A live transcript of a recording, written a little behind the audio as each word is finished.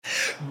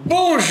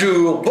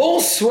Bonjour,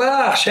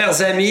 bonsoir,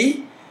 chers amis.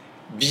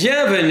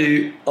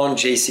 Bienvenue on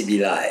JCB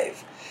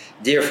Live.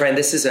 Dear friend,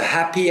 this is a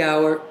happy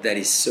hour that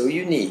is so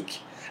unique,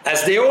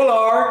 as they all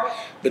are,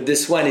 but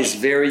this one is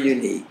very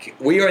unique.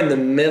 We are in the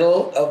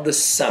middle of the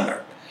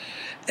summer,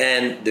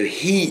 and the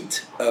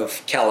heat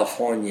of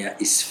California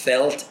is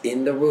felt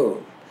in the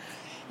room.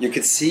 You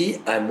can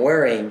see I'm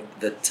wearing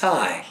the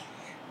tie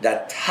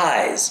that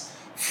ties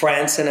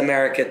France and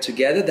America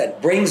together,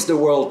 that brings the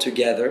world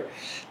together,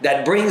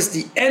 that brings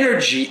the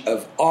energy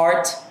of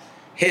art,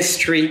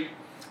 history.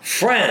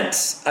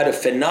 France had a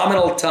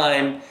phenomenal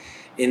time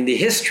in the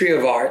history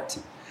of art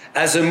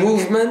as a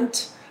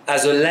movement,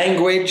 as a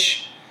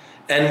language,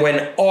 and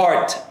when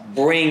art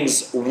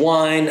brings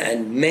wine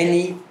and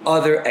many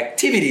other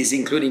activities,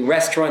 including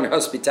restaurant and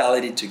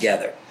hospitality,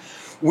 together.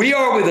 We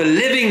are with a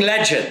living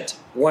legend,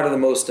 one of the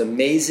most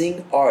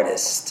amazing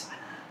artists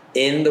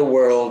in the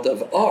world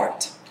of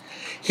art.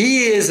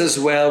 He is as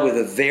well with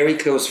a very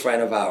close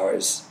friend of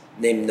ours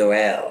named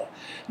Noël.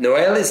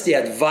 Noël is the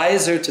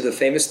advisor to the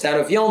famous town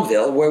of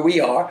Yonville, where we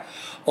are,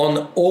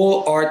 on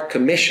All Art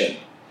Commission.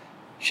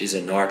 She's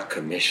an art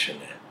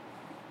commissioner.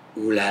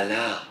 Ooh la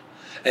la.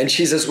 And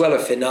she's as well a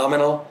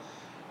phenomenal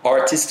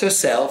artist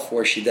herself,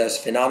 where she does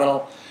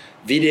phenomenal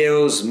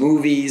videos,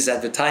 movies,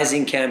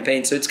 advertising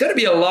campaigns. So it's going to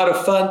be a lot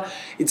of fun.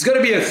 It's going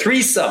to be a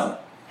threesome.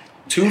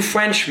 Two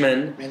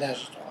Frenchmen.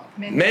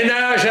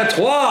 Ménage à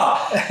trois.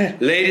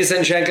 Ladies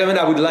and gentlemen,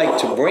 I would like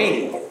to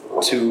bring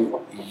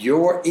to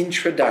your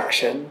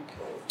introduction,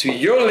 to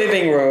your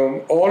living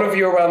room, all of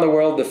you around the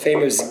world, the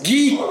famous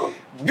Guy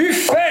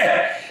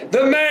Buffet,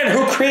 the man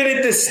who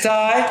created this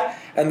tie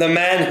and the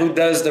man who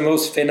does the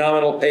most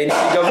phenomenal painting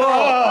of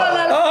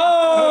all.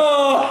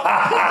 Oh!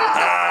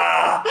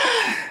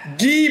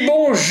 Guy,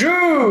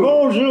 bonjour!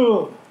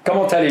 Bonjour!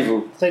 Comment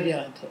allez-vous? Très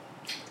bien.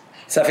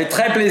 Ça fait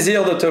très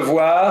plaisir de te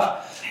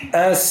voir,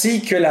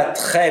 ainsi que la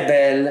très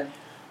belle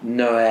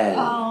Noël.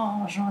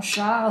 Oh,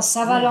 Jean-Charles,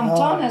 ça va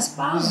longtemps, n'est-ce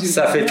pas?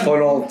 Ça fait trop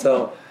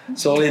longtemps.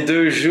 Sur les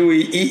deux joues,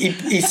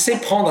 il sait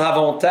prendre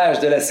avantage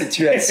de la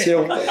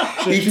situation.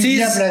 Je suis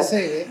bien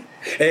placé.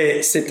 Oui.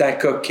 Et c'est un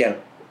coquin.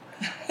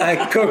 Un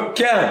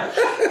coquin.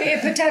 Et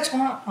peut-être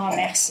oh,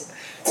 merci.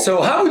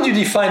 So how would you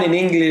define in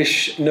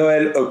English,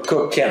 Noël, a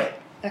coquin?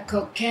 A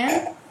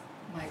coquin?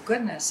 My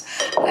goodness.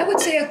 I would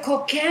say a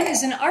coquin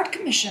is an art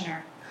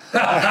commissioner.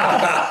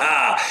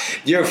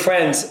 Dear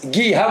friends,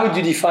 Guy, how would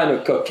you define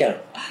a coquin?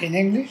 In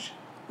English?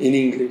 In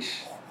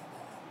English.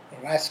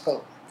 A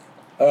rascal.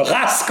 A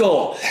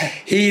rascal.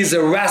 He's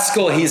a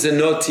rascal. He's a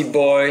naughty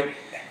boy.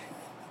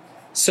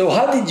 So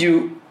how did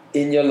you,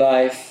 in your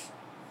life,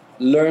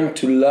 learn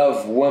to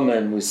love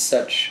women with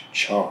such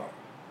charm?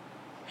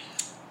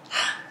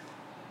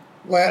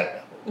 Well,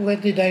 where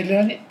did I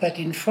learn it? But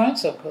in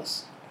France, of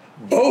course.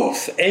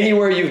 Both.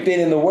 Anywhere you've been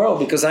in the world,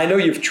 because I know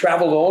you've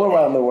traveled all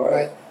around the world.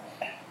 Right.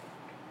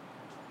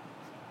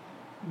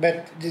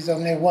 But there's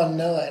only one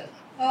Noël.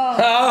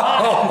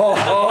 Oh.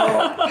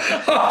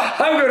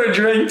 I'm going to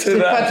drink to C'est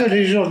pas that. tous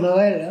les jours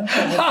Noël.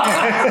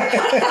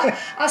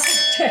 Hein?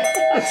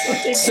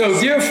 So,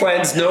 dear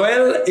friends,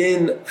 Noël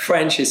in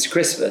French is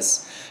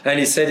Christmas. And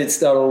he said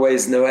it's not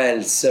always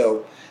Noël,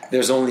 so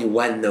there's only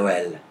one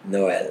Noël.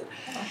 Noël.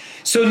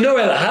 So,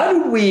 Noël, how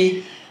do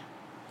we,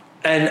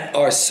 and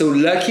are so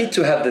lucky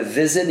to have the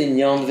visit in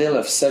Yonville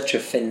of such a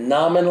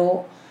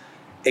phenomenal,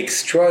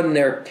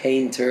 extraordinary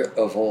painter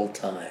of all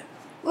time?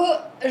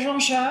 Well,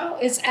 Jean-Charles,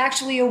 it's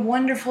actually a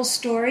wonderful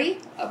story.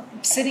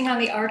 Sitting on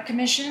the Art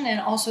Commission and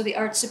also the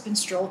Art Sip and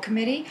Stroll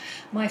Committee,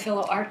 my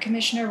fellow Art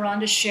Commissioner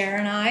Rhonda Scher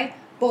and I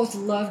both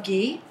love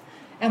Guy.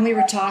 And we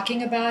were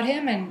talking about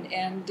him,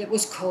 and it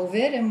was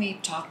COVID, and we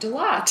talked a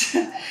lot.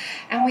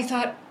 And we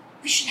thought,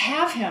 we should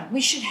have him.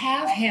 We should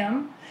have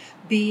him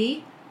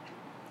be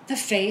the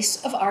face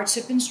of Art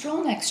Sip and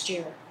Stroll next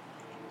year.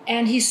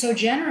 And he so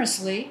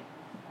generously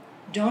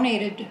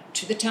donated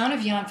to the town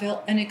of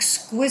Yonville an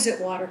exquisite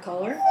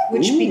watercolor,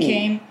 which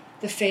became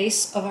the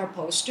face of our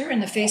poster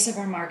and the face of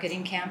our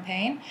marketing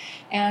campaign.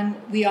 And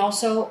we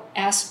also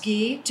asked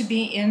Guy to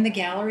be in the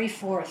gallery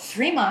for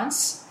 3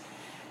 months.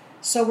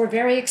 So we're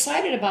very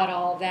excited about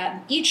all of that.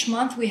 And each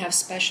month we have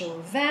special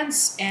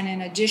events. And in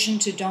addition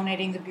to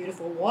donating the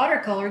beautiful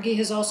watercolor, Guy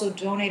has also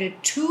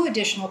donated 2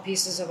 additional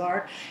pieces of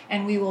art.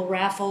 And we will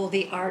raffle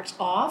the art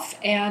off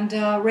and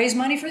raise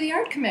money for the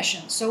Art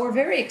Commission. So we're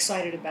very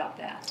excited about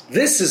that.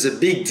 This is a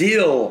big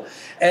deal.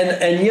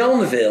 And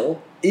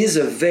Yonville is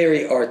a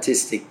very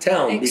artistic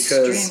town.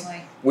 Extremely. Because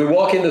we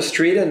walk in the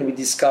street and we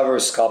discover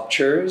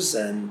sculptures.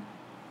 And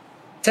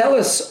tell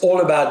us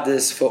all about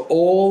this for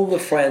all the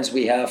friends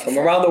we have from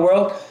around the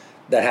world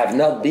that have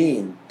not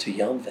been to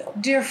Yonville.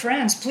 Dear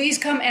friends, please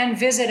come and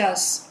visit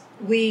us.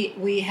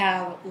 We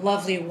have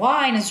lovely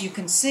wine, as you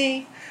can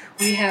see.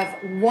 We have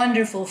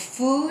wonderful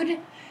food.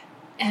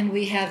 And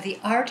we have the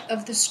Art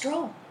of the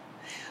Stroll,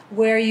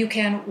 where you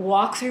can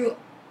walk through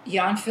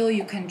Yonville,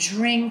 you can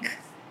drink,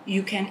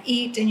 you can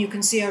eat, and you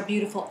can see our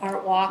beautiful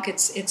art walk.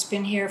 It's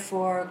been here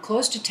for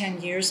close to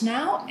 10 years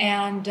now,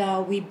 and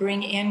we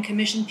bring in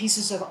commissioned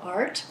pieces of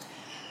art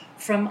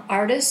from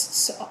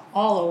artists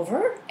all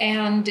over,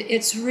 and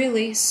it's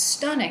really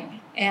stunning.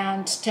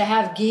 And to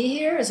have Guy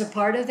here as a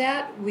part of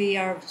that, we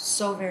are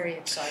so very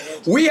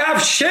excited. We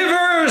have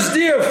shivers,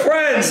 dear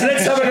friends.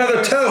 Let's have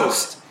another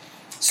toast.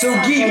 So,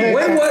 Guy,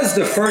 when was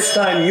the first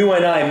time you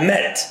and I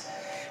met?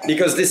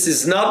 Because this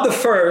is not the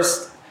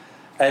first,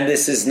 and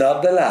this is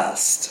not the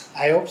last.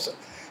 I hope so.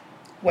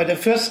 Well, the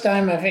first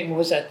time I think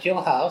was at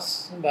your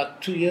house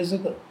about 2 years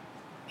ago.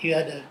 You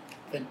had a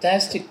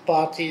fantastic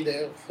party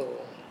there for,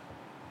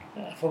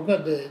 I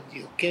forgot the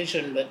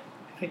occasion, but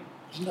I think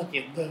it's not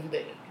your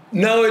birthday.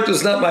 No, it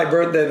was not my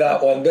birthday,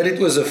 that one, but it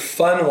was a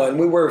fun one.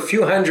 We were a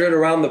few hundred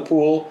around the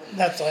pool.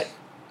 That's right.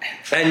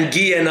 And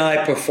Guy and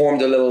I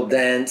performed a little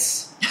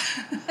dance.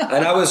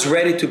 And I was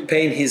ready to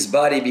paint his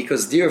body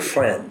because, dear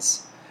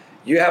friends,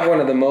 you have one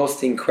of the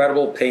most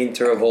incredible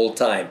painter of all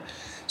time.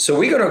 So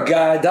we're going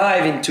to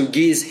dive into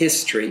Guy's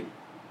history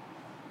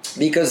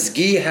because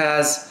Guy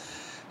has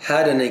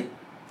had an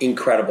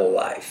incredible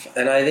life.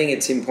 And I think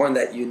it's important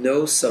that you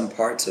know some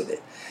parts of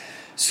it.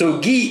 So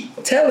Guy,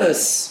 tell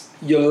us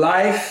your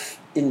life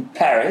in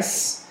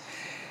Paris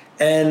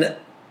and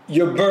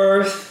your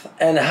birth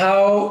and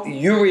how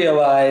you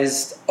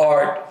realized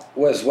art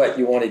was what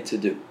you wanted to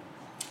do.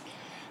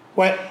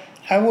 Well,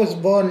 I was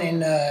born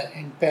in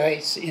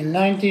Paris in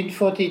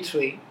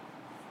 1943,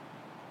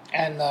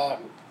 and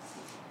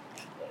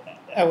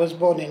I was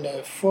born in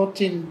the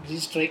 14th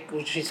district,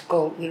 which was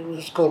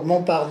called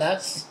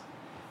Montparnasse.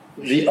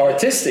 The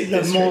artistic Le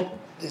district. Mont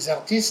des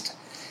Artistes.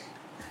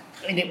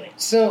 Anyway,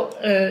 so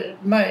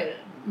my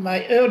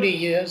early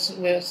years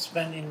were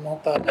spent in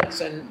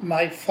Montparnasse, and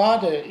my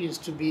father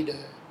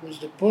was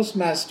the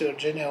postmaster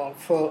general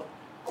for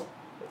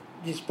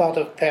this part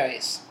of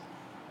Paris.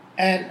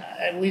 And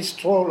we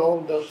strolled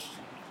all those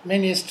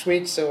many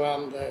streets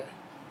around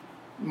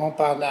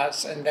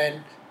Montparnasse, and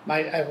then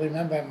I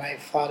remember my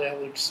father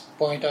would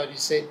point out, he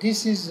said,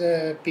 this is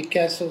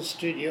Picasso's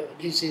studio,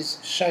 this is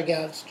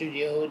Chagall's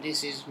studio,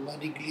 this is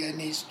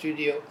Modigliani's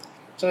studio.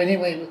 So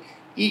anyway,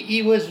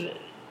 he was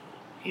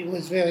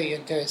very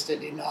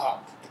interested in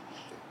art.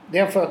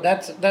 Therefore,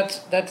 that's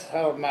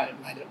how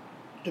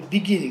the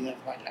beginning of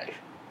my life.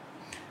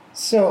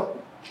 So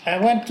I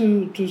went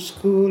to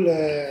school,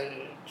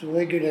 to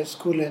regular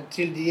school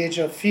until the age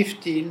of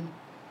 15.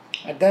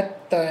 At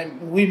that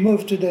time, we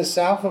moved to the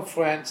south of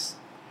France,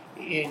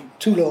 in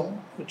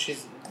Toulon, which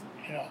is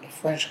the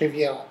French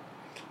Riviera.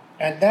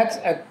 And that's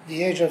at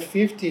the age of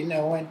 15,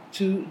 I went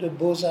to the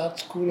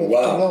Beaux-Arts School of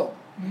Toulon.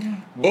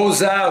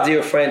 Beaux-Arts,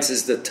 dear friends,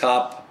 is the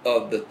top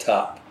of the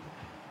top.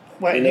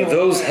 Well,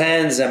 Those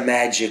hands are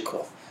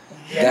magical.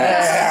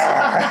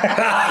 Yeah.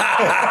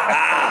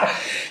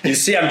 You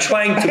see, I'm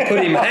trying to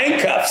put him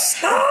handcuffs.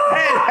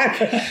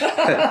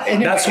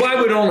 That's why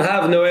we don't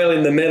have Noelle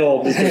in the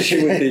middle, because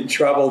she would be in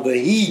trouble. The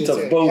heat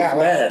of both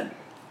men.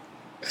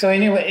 So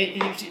anyway,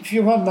 if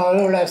you want my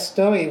whole life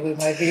story, we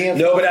might be here.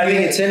 No, but I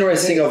think it's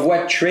interesting of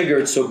what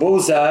triggered. So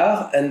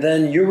Beaux-Arts, and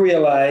then you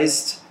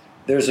realized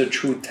there's a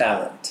true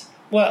talent.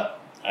 Well,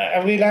 I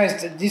realized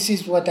that this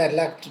is what I'd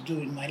like to do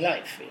in my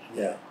life.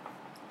 Yeah.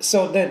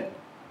 So then,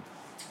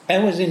 I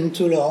was in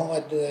Toulon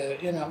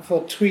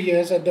for 3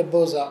 years at the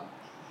Beaux-Arts,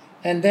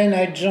 and then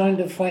I joined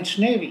the French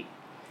Navy,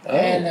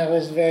 and I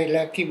was very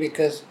lucky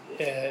because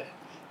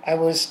I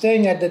was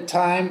staying at the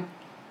time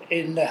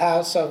in the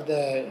house of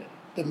the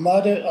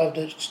mother of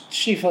the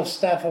chief of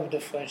staff of the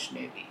French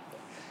Navy,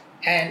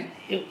 and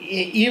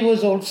he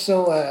was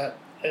also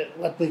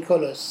what we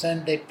call a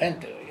Sunday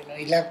painter.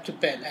 He liked to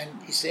paint, and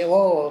he said,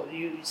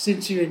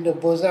 since you're in the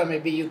Beaux-Arts,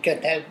 maybe you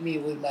can help me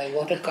with my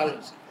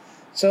watercolors.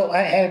 So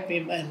I helped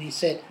him, and he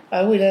said,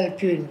 I will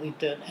help you in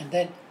return. And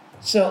then,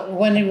 so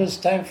when it was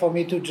time for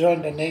me to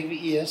join the Navy,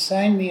 he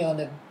assigned me on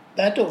a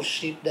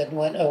battleship that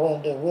went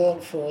around the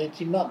world for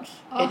 18 months.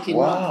 18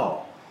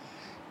 months.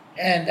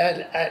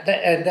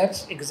 And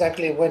that's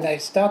exactly when I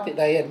started.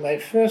 I had my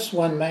first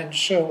one-man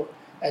show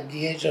at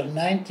the age of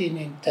 19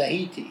 in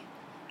Tahiti,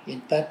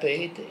 in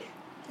Papeete.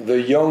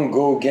 The young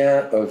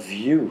Gauguin of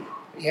you.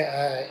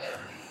 Yeah,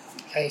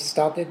 I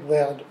started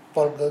where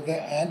Paul Gauguin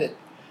ended.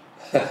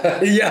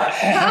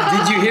 Yeah.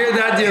 Did you hear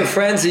that, dear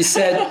friends? He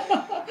said,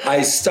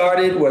 I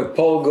started where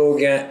Paul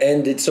Gauguin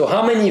ended. So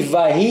how many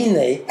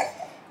vahine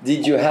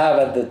did you have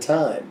at the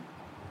time?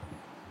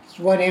 It's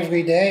one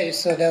every day,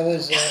 so that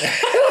was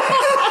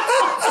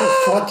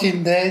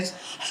 14 days.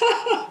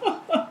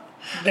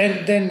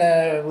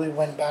 Then we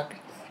went back.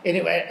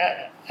 Anyway,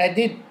 I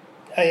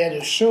had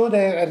a show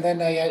there, and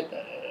then I had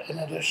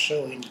another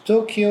show in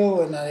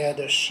Tokyo, and I had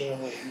a show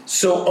in...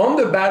 So on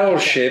the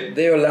battleship,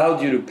 they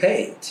allowed you to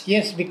paint?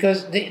 Yes,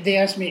 because they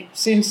asked me,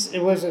 since it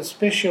was a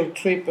special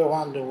trip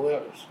around the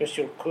world,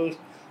 special cruise,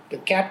 the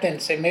captain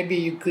said, maybe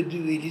you could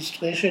do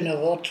illustration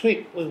of our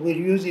trip. We will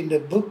use in the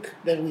book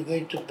that we're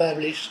going to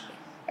publish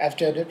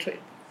after the trip.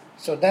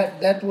 So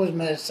that was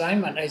my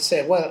assignment. I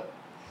said, well,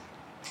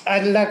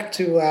 I would like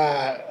to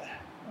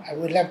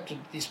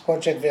this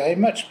project very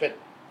much, but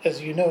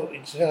as you know,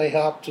 it's very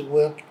hard to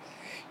work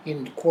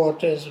in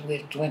quarters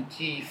with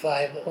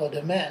 25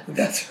 other men.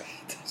 That's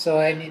right. So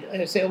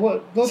I said,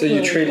 well, So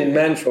you traded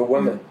men for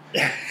women.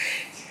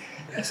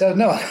 So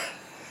no,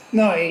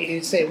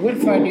 he said, we'll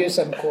find you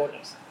some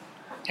quarters.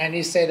 And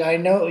he said, I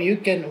know you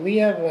can, we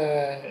have,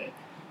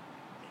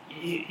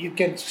 you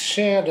can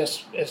share the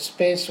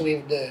space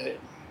with the,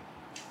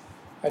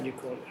 how do you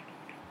call it,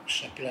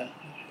 chaplain?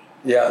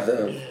 Yeah,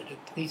 The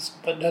priest,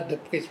 but not the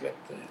priest, but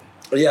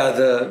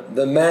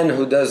the man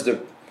who does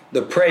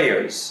the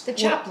prayers. The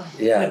chaplain.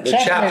 Yeah, the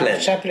chaplain.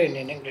 Chaplain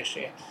in English,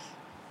 yeah.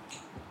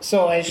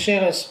 So I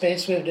share a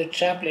space with the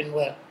chaplain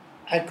where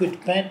I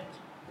could paint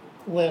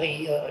where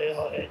he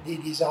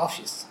did his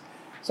office.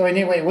 So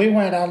anyway, we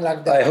went on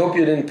like that. I hope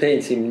you didn't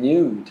paint him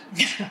nude.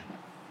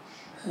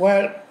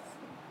 Well,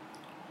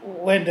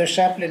 when the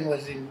chaplain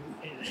was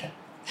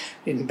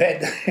in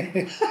bed,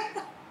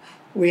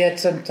 we had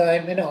some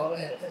time,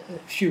 a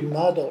few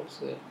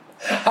models.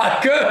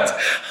 Good.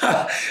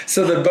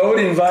 So the boat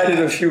invited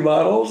a few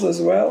models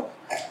as well?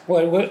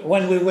 Well,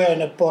 when we were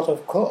in a port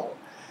of call,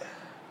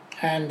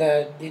 and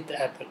it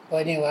happened.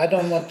 But anyway, I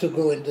don't want to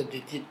go into the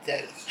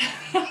details.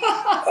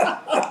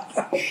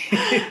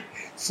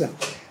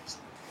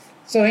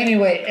 So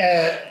anyway,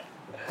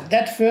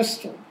 that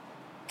first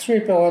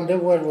trip around the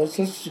world was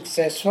so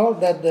successful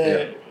that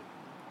the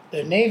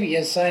Navy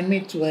assigned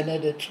me to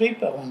another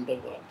trip around the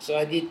world. So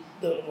I did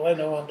run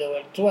around the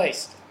world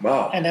twice.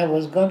 Wow. And I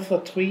was gone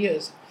for 3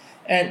 years.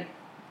 And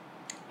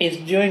it's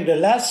during the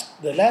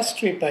last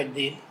trip I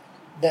did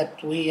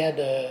that we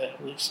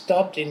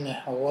stopped in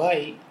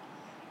Hawaii,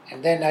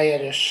 and then I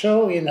had a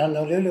show in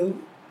Honolulu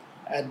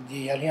at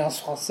the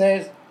Alliance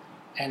Française,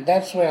 and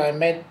that's where I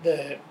met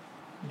the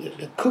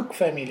Cook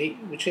family,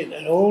 which is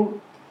an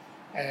old,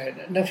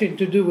 nothing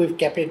to do with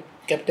Captain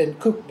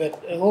Cook,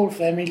 but an old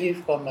family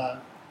from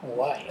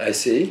Hawaii. I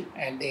see.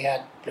 And they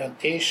had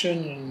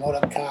plantation in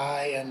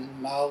Molokai and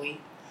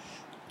Maui.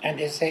 And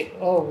they say,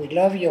 oh, we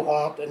love your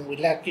art and we would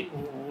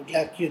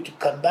like you to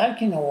come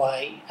back in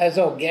Hawaii as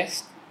our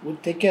guest. We'll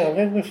take care of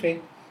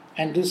everything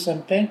and do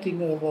some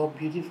painting of our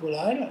beautiful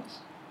islands.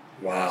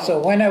 Wow. So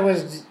when I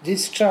was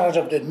discharged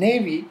of the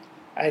Navy,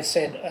 I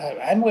said,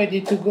 I'm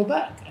ready to go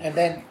back. And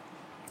then,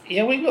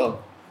 here we go.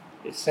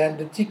 They sent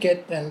the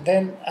ticket, and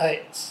then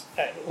I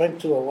went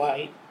to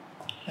Hawaii,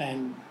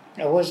 and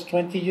I was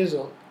 20 years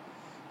old.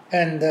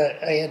 And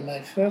I had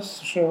my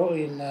first show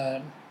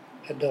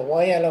at the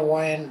Royal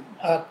Hawaiian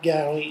Art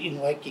Gallery in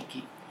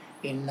Waikiki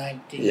in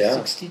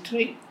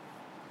 1963. Yeah.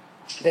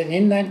 Then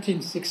in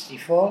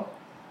 1964,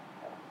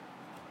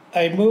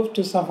 I moved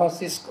to San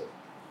Francisco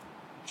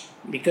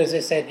because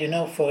they said,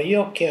 for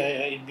your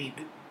career, it'd be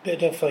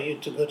better for you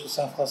to go to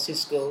San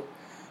Francisco.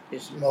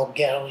 There's more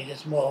gallery,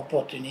 there's more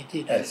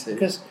opportunity.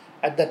 Because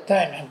at that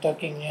time, I'm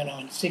talking,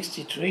 in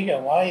 63,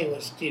 Hawaii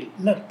was still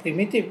not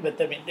primitive, but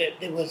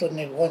there was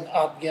only one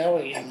art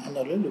gallery in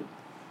Honolulu.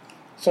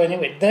 So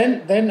anyway,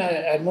 then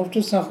I moved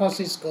to San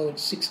Francisco in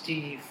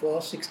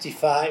 64,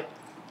 65,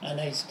 and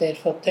I stayed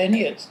for 10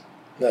 years.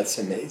 That's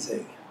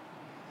amazing.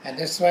 And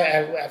that's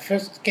why I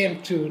first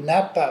came to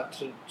Napa,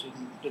 to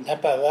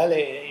Napa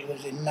Valley. It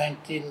was in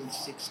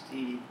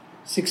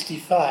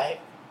 1965.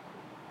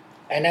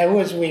 And I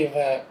was with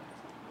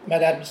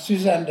Madame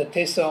Suzanne de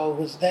Tesson,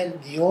 who was then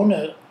the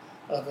owner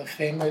of a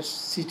famous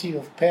City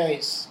of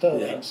Paris store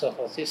in San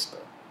Francisco.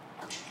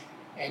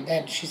 And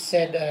then she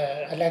said,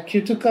 I'd like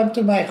you to come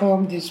to my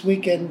home this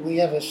weekend. We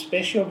have a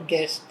special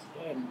guest,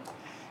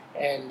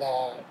 and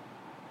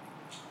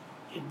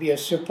it'd be a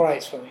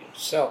surprise for you.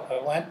 So I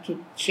went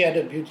to, she had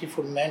a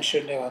beautiful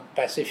mansion there on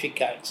Pacific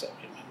Heights, I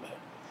remember.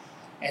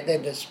 And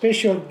then the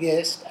special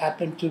guest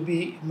happened to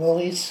be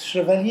Maurice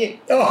Chevalier,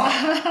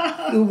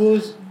 who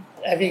was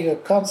having a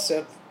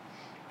concert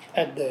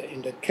in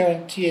the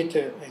Current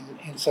Theater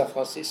in San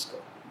Francisco.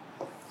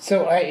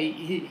 So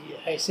I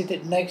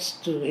seated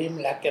next to him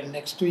like I'm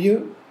next to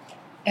you.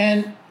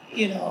 And,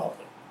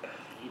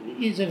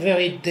 he's a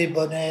very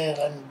debonair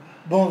and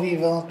bon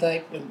vivant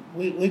type, and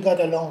we got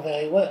along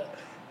very well.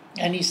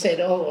 And he said,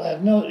 I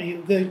know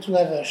you're going to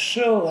have a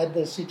show at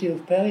the City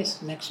of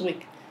Paris next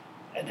week.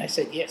 And I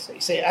said, yes. He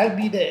said, I'll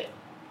be there.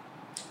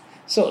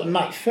 So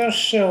my first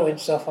show in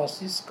San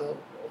Francisco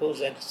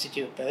was at the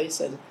City of Paris,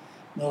 and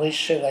Maurice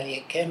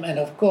Chevalier came. And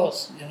of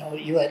course,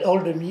 you had all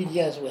the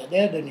medias were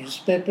there, the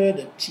newspaper,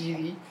 the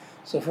TV.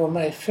 So for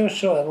my first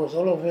show, I was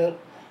all over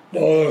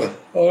all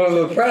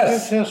over the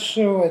press. First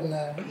show in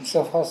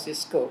San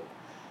Francisco.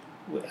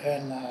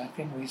 And I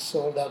think we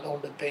sold out all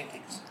the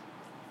paintings.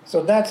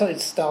 So that's how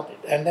it started.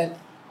 And then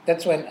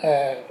that's when,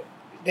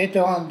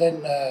 later on,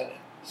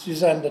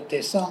 Suzanne de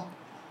Tesson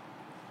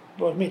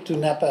brought me to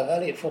Napa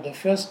Valley for the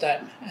first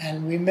time.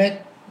 And we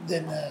met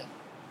then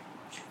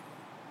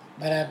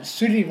Madame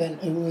Sullivan,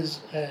 who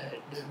was the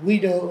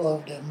widow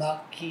of the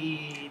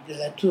Marquis de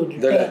la Tour du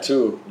Pin. De la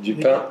Tour du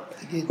Pin,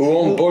 who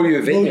owned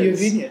Beaulieu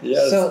Vineyards.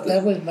 Yes, so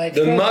that was my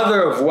the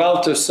mother of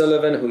Walter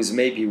Sullivan, who's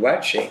maybe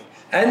watching,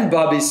 and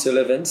Bobby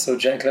Sullivan. So,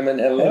 gentlemen,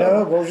 hello.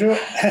 Hello, bonjour.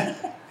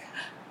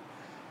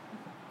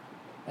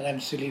 Madame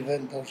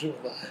Sullivan, bonjour.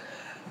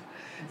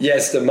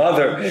 Yes, the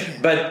mother.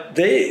 But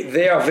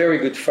they are very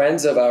good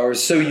friends of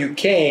ours. So you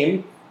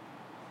came,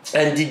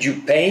 and did you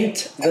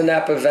paint the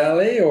Napa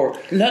Valley, or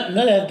Not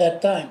at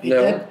that time.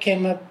 No. That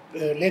came up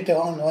later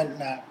on when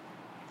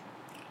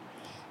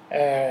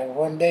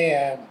one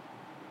day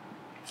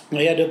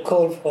we had a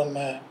call from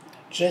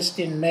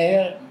Justin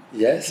Mayer.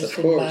 yes, of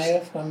Justin course,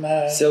 Mayer from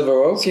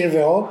Silver Oak?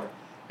 Silver Oak,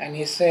 and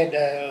he said,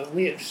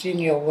 "We've seen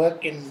your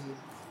work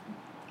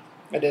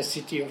at the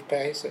city of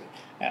Paris,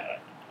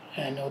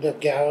 another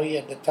gallery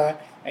at the time,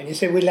 and he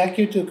said we'd like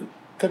you to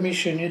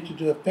commission you to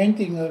do a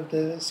painting of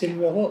the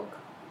Silver Oak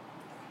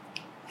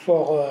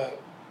for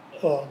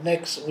our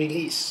next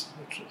release."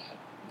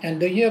 And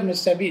the year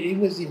must have been, it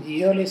was in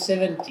the early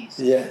 70s.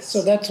 Yes.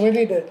 So that's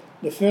really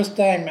the first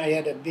time I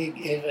had a big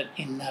event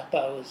in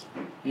Napa was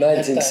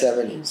that time,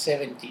 1970. in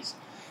 70s.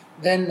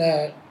 Then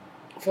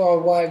for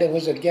a while there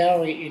was a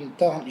gallery in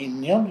town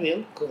in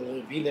Nionville called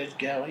the Village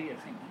Gallery, I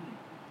think.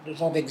 It does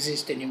not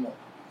exist anymore,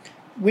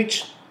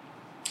 which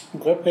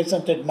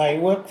represented my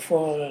work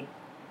for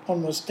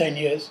almost 10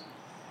 years.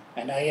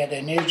 And I had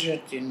an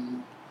agent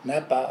in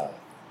Napa,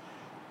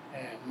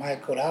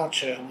 Michael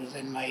Archer, who was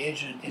then my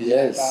agent in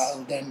Yes. Napa.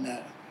 And then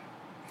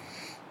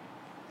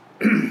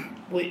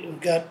we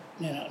got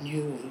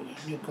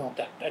new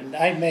contact, and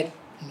I met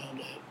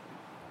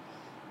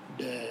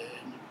the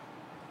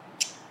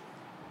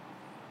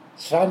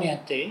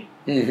Svaniante,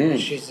 Mhm.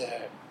 which is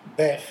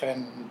Beth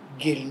and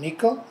Gil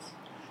Nichols.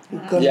 who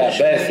Yeah, commissioned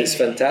Beth me. is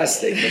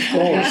fantastic, of Who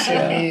course.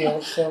 sent Yeah. me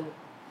also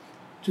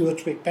 2 or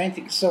 3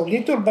 paintings. So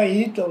little by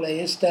little, I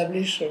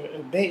established a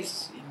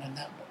base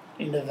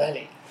in the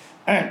valley.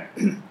 And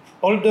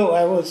although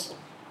I was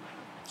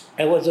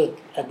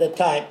at the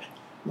time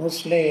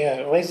mostly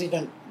a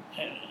resident,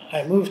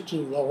 I moved to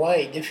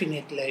Hawaii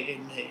definitely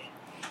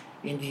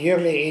in the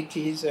early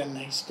 80s, and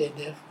I stayed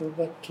there for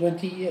about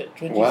 20 years,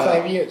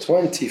 25 Wow, years.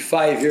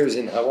 25 years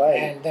in Hawaii.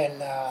 And then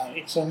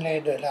it's only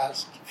the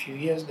last few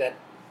years that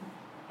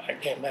I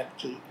came back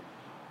to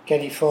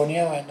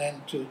California and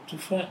then to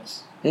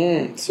France.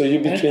 So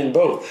you're between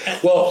both.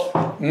 Well,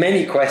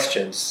 many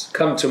questions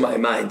come to my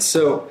mind.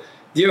 So,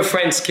 dear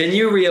friends, can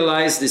you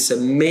realize this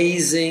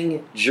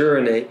amazing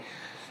journey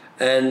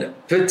and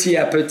petit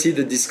à petit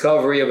the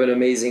discovery of an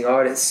amazing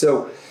artist?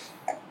 So,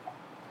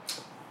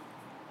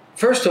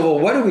 first of all,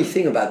 what do we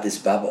think about this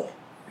bubble?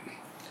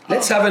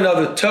 Let's have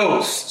another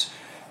toast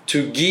to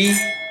Guy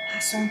À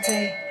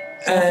santé.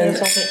 and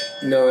Santé.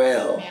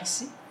 Noël.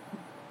 Merci.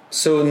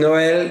 So,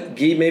 Noël,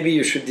 Guy, maybe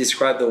you should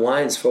describe the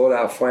wines for all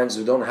our friends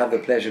who don't have the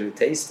pleasure to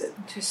taste it.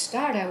 To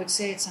start, I would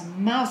say it's a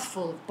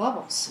mouthful of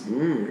bubbles.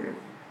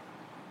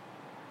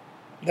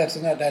 That's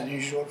not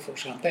unusual for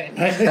champagne.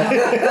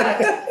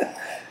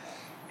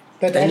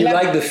 But And you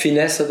like the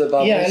finesse of the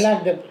bubbles? Yeah, I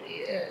like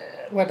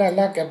what I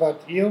like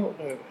about your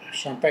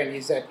champagne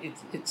is that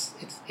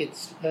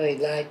it's very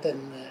light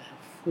and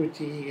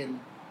fruity, and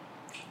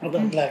I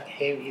don't like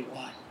heavy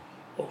wine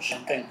or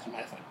champagne, as a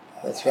matter of fact.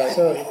 That's right.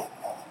 So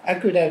I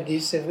could have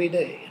this every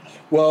day.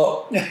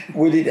 Well,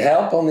 would it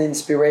help on the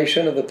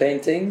inspiration of the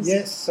paintings?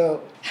 Yes,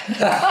 so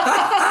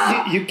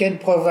you can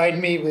provide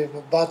me with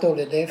a bottle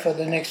a day for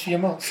the next few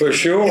months. For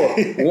sure.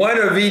 One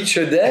of each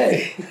a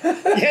day.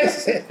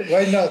 Yes,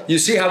 why not? You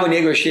see how we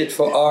negotiate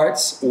for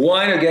arts?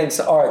 Wine against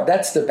art.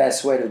 That's the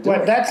best way to do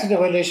Well, it. that's the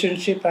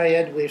relationship I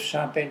had with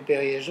Champagne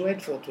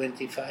Perrier-Jouët for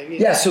 25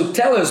 years. Yeah, so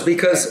tell us,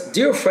 because,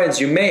 dear friends,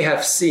 you may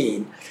have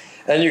seen,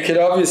 and you can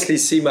obviously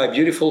see my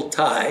beautiful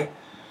tie,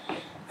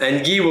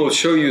 and Guy will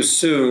show you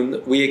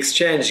soon. We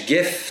exchange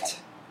gift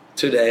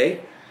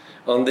today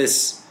on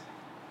this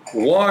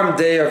warm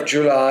day of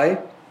July.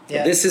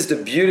 Yeah. This is the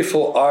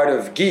beautiful art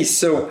of Guy.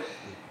 So,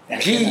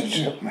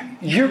 Guy,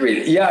 you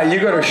really, yeah,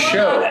 you're gonna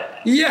show.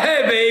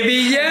 Yeah, baby,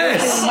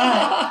 yes.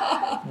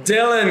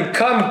 Dylan,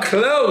 come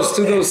close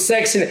to those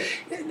sexy.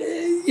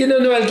 You know,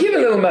 Noel, give a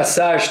little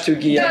massage to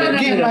Guy. I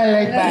mean, Give my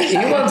leg back. he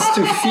wants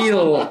to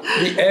feel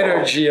the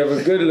energy of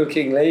a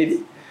good-looking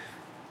lady.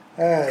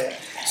 Yeah.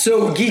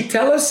 So, Guy,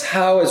 tell us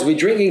how, as we're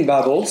drinking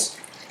bubbles,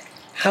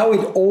 how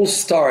it all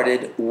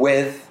started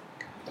with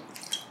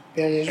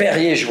Perrier-Jouët.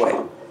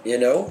 Perrier-Jouët. You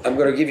know, I'm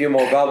going to give you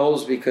more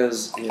bubbles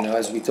because, you know,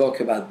 as we talk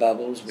about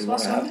bubbles, we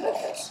want to have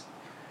bubbles.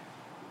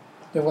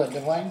 The what?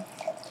 The wine?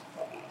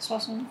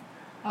 60.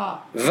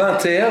 Ah,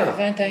 21.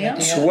 21.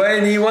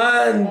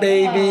 21,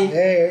 baby.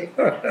 Hey.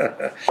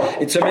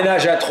 It's a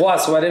ménage à trois,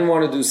 so I didn't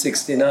want to do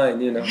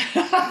 69, you know.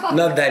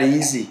 Not that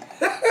easy.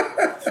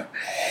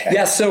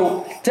 Yeah,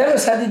 so tell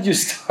us, how did you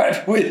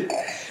start with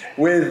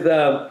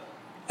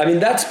I mean,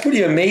 that's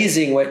pretty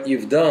amazing what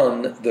you've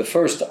done. The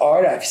first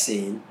art I've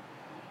seen,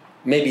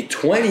 maybe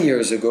 20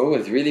 years ago,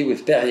 was really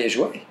with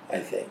Perrier-Jouët, I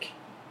think.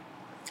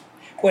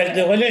 Well,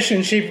 the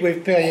relationship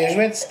with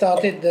Perrier-Jouët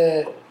started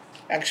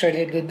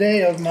actually the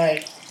day of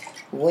my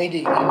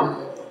wedding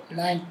in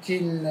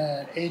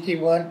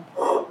 1981.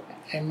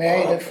 I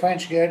married a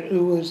French girl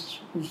whose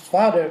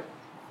father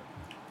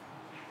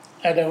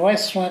had a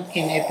restaurant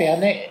in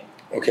Épernay.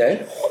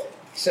 Okay.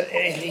 So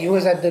he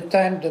was at the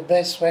time the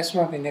best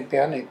restaurant in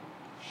Épernay.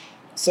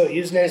 So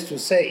useless to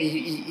say,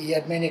 he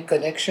had many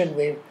connections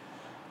with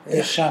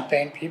the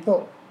Champagne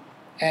people.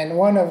 And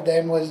one of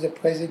them was the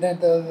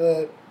president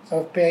of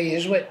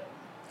Perrier-Jouët,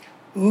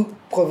 who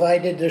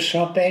provided the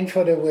champagne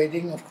for the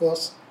wedding, of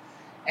course.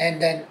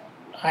 And then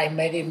I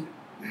met him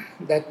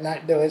that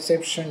night, the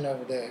reception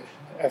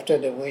after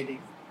the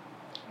wedding.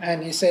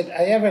 And he said,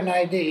 I have an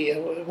idea.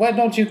 Why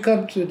don't you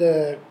come to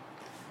the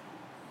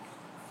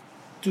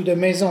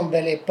Maison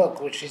Belle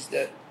Époque, which is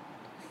the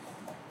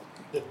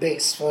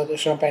base for the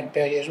Champagne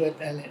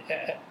Perrier-Jouët,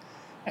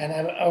 and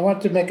I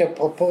want to make a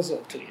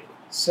proposal to you.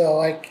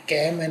 So I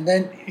came, and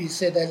then he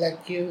said, I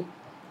like you.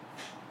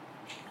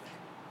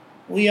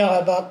 We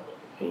are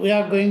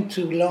going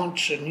to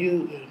launch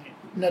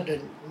not a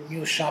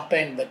new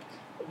champagne, but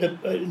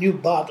a new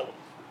bottle,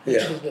 which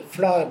is the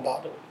flower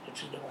bottle,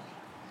 which is the one.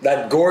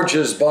 That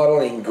gorgeous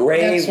bottle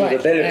engraved with the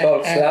Belle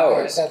Époque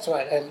flowers. That's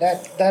right, and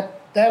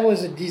that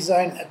was a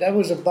design. That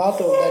was a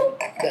bottle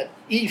that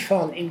he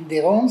found in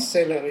their own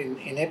cellar in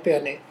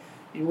Épernay.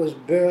 It was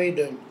buried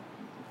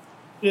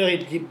very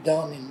deep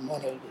down in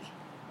one of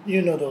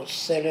those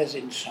cellars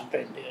in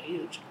Champagne. They're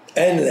huge,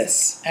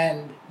 endless.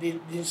 And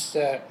this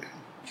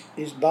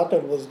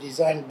bottle was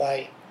designed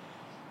by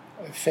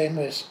a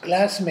famous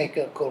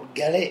glassmaker called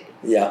Gallet.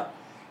 Yeah.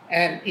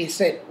 And he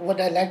said, what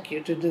I'd like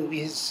you to do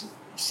is,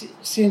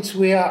 since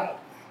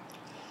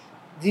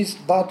this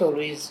bottle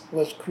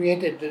was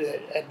created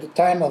at the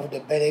time of the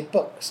Belle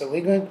Époque, so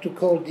we're going to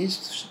call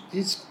this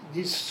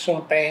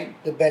champagne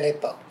the Belle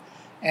Époque.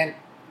 And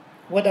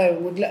what I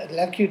would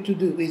like you to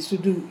do is to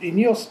do, in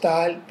your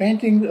style,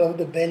 painting of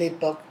the Belle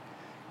Époque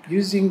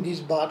using this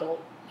bottle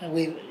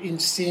in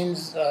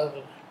scenes of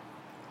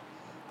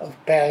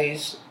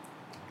Paris.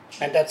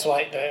 And that's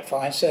why,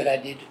 for instance, I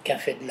did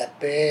Café de la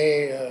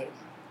Paix,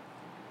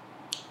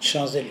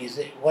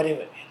 Champs-Élysées,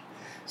 whatever.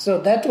 So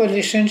that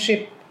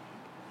relationship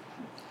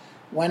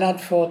went on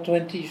for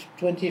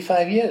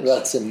 25 years.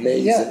 That's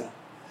amazing. Yeah.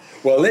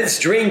 Well, let's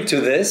drink to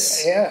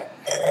this. Yeah.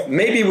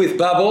 Maybe with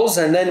bubbles,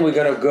 and then we're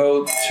going to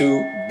go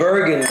to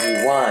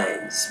Burgundy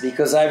wines.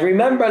 Because I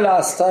remember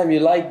last time you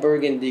liked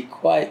Burgundy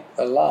quite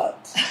a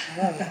lot.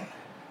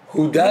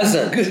 Who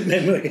doesn't? Good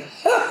memory.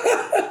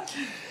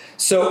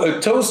 So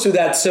a toast to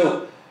that.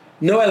 So,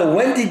 Noel,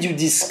 when did you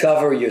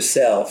discover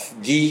yourself,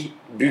 Guy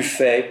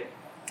Buffet,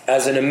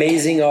 as an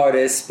amazing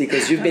artist?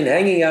 Because you've been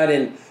hanging out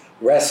in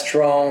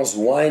restaurants,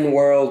 wine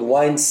world,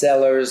 wine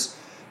cellars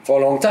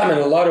for a long time. And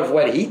a lot of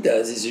what he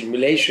does is in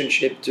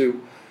relationship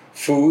to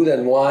food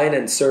and wine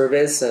and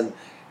service and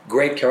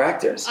great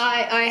characters.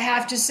 I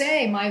have to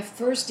say, my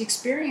first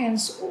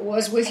experience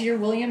was with your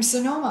Williams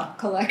Sonoma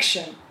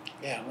collection.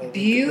 Yeah,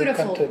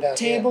 Beautiful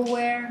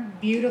tableware,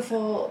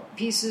 beautiful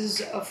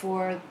pieces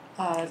for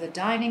the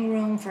dining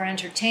room, for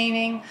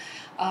entertaining,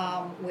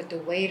 with the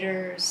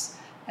waiters,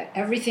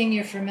 everything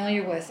you're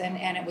familiar with.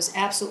 And it was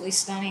absolutely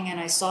stunning, and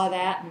I saw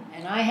that.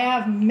 And I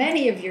have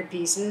many of your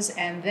pieces,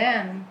 and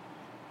then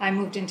I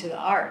moved into the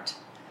art.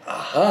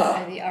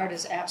 And the art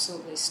is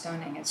absolutely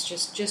stunning. It's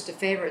just a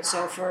favorite.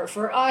 So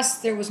for us,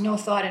 there was no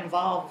thought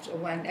involved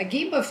when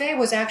Guy Buffet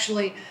was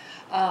actually...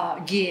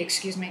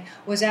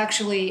 was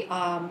actually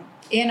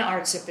in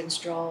Art Sip and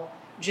Stroll,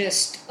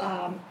 just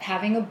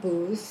having a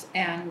booth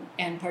and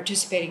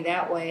participating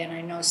that way, and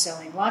I know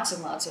selling lots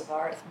and lots of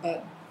art,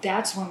 but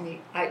that's when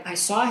I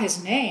saw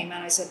his name,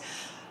 and I said,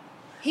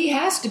 he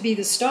has to be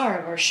the star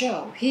of our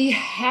show. He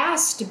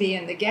has to be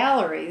in the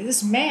gallery.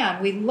 This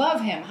man, we love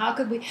him. How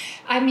could we?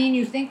 I mean,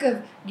 you think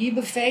of Guy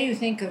Buffet, you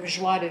think of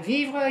Joie de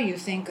Vivre, you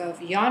think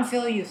of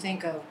Yonville, you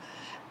think of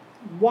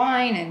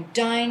wine and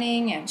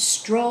dining and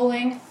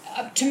strolling.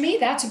 To me,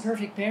 that's a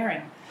perfect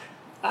pairing.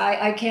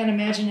 I can't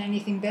imagine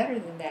anything better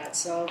than that.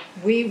 So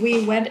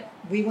we went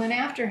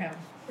after him.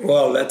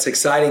 Well, that's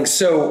exciting.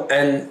 So,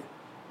 and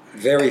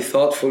very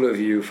thoughtful of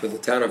you for the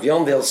town of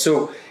Yonville.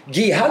 So,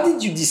 Guy, how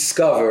did you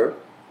discover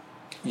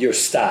your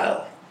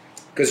style?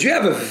 Because you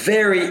have a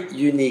very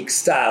unique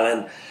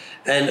style,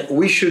 and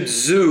we should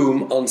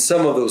zoom on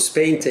some of those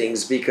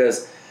paintings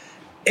because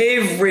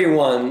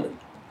everyone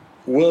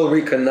will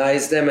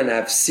recognize them and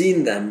have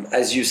seen them,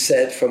 as you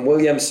said, from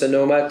Williams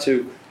Sonoma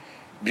to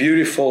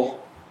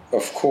beautiful,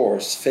 of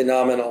course,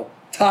 phenomenal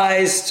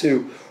ties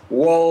to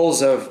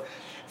walls of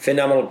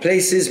phenomenal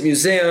places,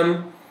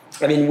 museum.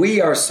 I mean,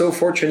 we are so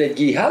fortunate,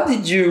 Guy. How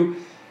did you,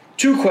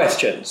 two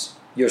questions,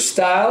 your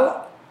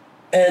style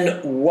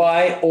and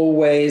why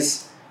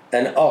always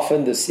and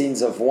often the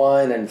scenes of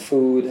wine and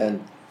food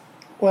and...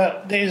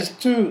 Well, there's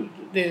two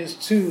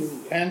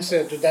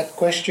answers to that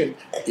question.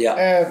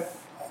 Yeah.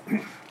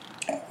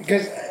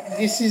 Because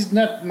this is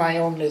not my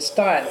only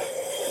style.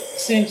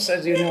 Since,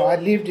 as you know, I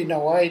lived in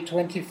Hawaii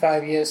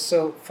 25 years,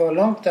 so for a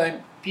long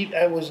time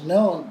I was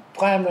known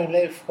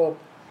primarily for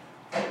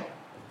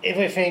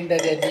everything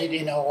that I did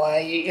in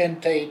Hawaii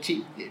and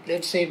Tahiti.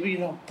 Let's say,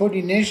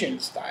 Polynesian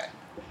style.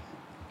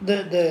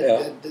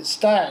 The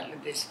style,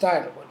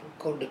 what we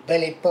call the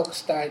Belle Époque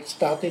style,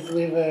 started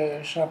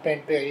with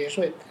Champagne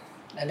Perrier-Jouët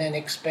and then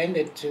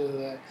expanded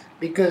to...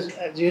 because,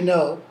 as you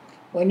know,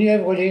 when you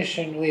have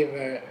relation with...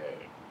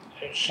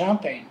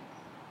 champagne,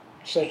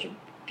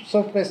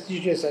 so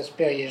prestigious as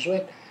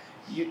Perrier-Jouët,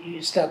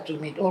 you start to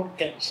meet all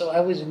kinds. So I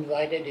was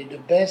invited in the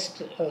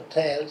best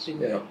hotels in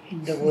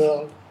the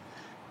world,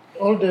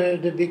 all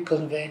the big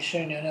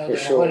convention, For the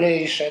sure.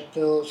 Relais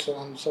Chateau, so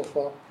on and so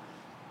forth.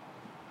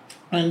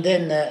 And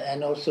then,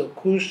 and also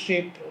cruise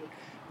ship.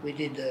 I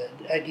did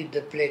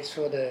the plates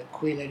for the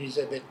Queen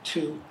Elizabeth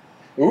II.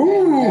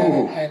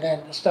 Ooh! And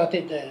then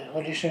started a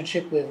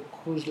relationship with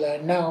Cruise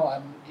Line. Now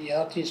I'm the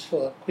artist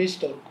for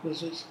Crystal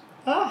Cruises.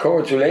 Oh,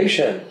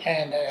 Congratulations.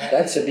 And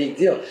That's a big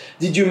deal.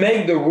 Did you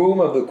make the room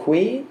of the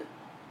Queen?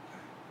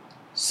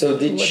 So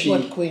did she?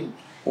 What Queen?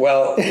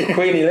 Well,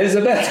 Queen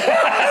Elizabeth.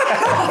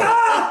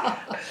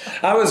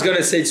 I was going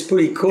to say it's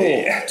pretty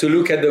cool to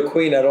look at the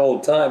Queen at all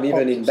time,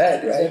 even in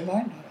bed, Is right?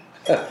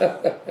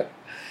 that mine?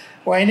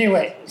 Well,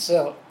 anyway,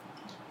 so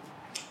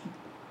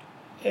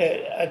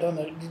I don't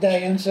know. Did I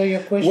answer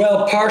your question?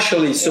 Well,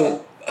 partially.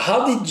 So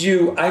how did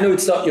you, I know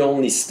it's not your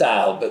only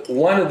style, but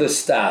one of the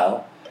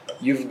style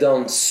you've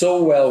done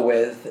so well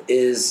with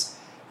is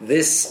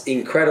this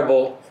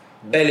incredible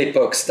Belle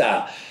Époque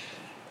style.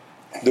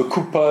 The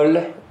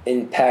Coupole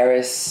in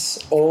Paris,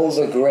 all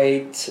the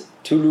great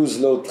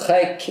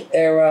Toulouse-Lautrec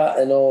era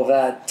and all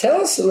that. Tell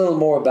us a little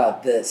more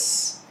about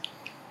this,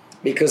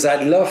 because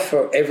I'd love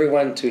for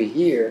everyone to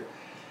hear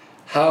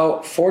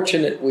how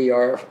fortunate we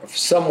are of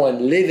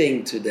someone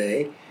living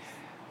today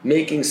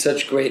making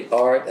such great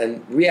art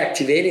and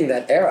reactivating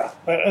that era.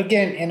 But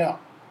again,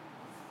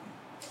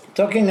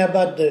 talking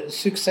about the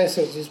success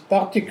of this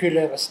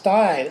particular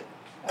style,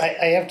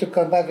 I have to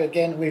come back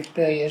again with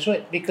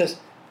Perrier-Jouët, because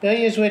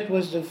Perrier-Jouët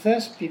was the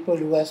first people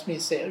who asked me,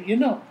 say,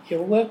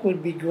 your work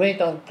would be great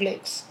on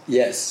plates.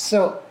 Yes.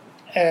 So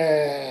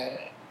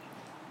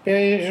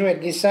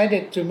Perrier-Jouët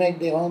decided to make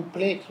their own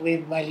plates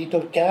with my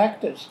little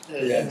characters,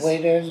 the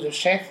waiters, the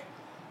chef,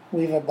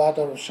 with a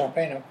bottle of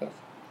champagne, of course.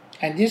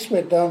 And these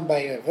were done by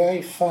a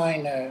very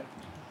fine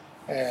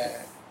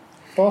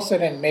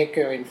porcelain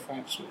maker in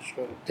France, which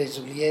was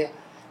Désollières,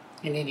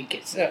 in any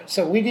case.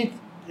 So we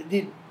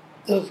did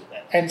those,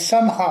 and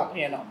somehow,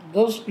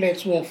 those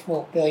plates were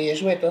for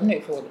Perrier-Jouët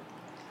only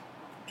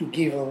to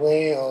give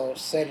away or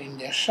sell in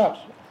their shops.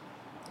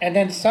 And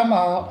then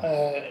somehow,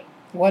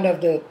 one of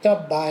the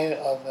top buyers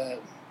of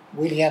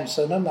William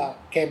Sonoma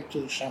came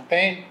to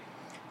Champagne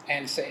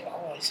and said,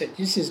 he said,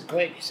 this is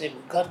great. He said,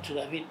 we got to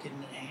have it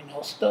in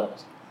our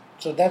stores.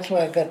 So that's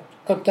why I got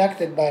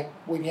contacted by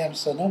William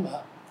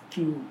Sonoma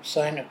to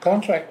sign a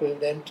contract with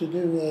them to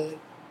do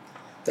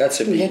that's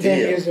a to big let them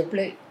deal. use the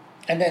plate.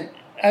 And then,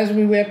 as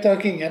we were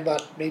talking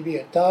about maybe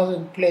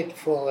 1,000 plates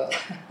for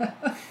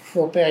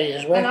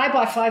Perrier-Jouët. and I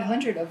bought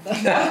 500 of them.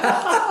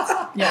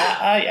 Yeah,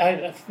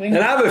 I think.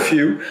 And I have a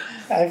few.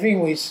 I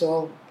think we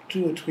sold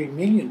 2 or 3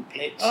 million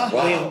plates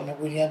Wow. with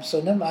William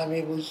Sonoma. I mean,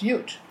 it was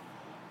huge.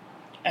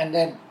 And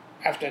then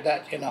after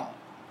that,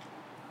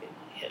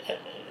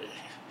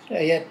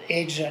 I had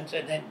agents,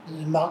 and then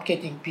the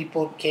marketing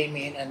people came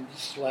in, and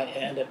this is why I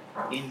ended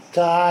up in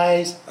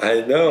ties.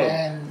 I know.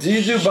 And Do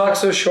you do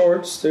boxer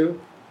shorts too?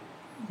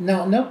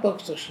 No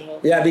boxer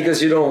shorts. Yeah,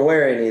 because you don't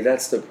wear any.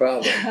 That's the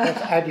problem. But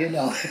how do you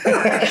know?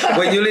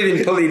 When you live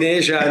in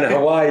Polynesia and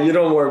Hawaii, you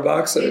don't wear You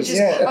boxers. just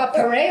Yeah. a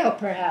pareo,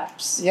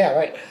 perhaps. Yeah,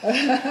 right.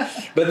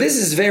 But this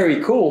is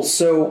very cool.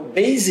 So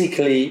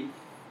basically,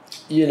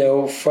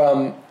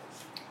 from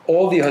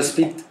all the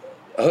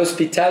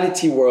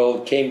hospitality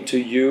world came to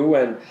you,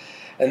 and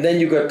then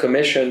you got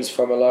commissions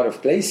from a lot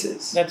of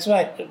places. That's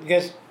right.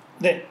 Because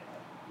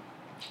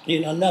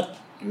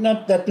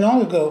not that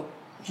long ago,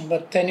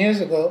 about 10 years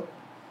ago,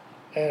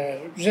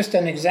 just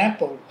an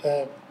example.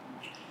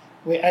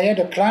 I had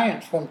a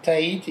client from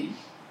Tahiti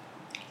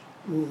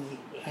who's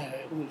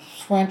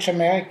French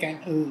American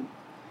who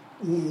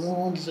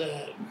owns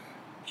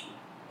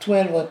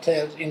 12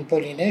 hotels in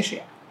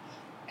Polynesia.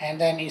 And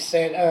then he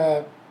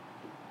said,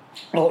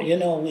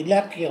 we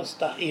like your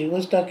style. He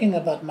was talking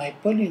about my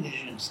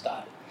Polynesian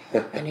style.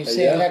 And he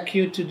said, I'd like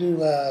you to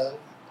do a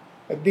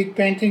big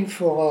painting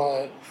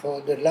for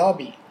the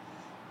lobby.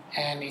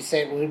 And he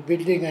said, we're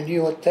building a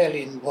new hotel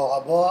in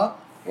Bora Bora.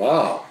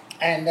 Wow.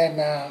 And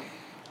then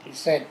he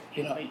said,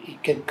 you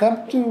can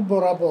come to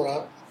Bora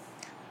Bora.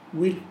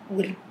 We'll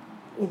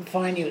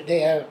find you.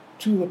 There are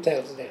 2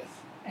 hotels there.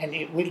 And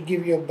we'll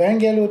give you a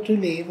bungalow to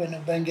live and a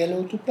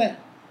bungalow to paint.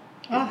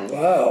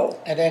 Wow.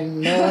 And then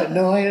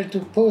no hell to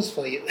pose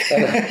for you.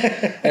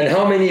 And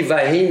how many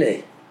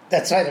vahine?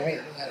 That's what I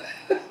mean.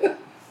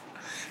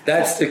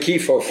 That's the key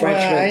for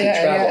Frenchmen to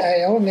travel.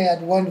 I only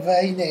had one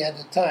vaine at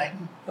the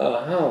time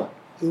Uh-huh.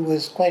 who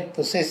was quite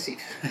possessive.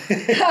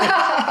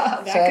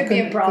 That could be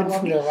a Couldn't problem.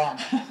 fool around.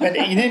 But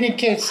in any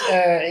case,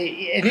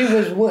 it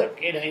was work.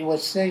 It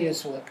was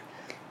serious work.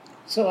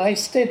 So I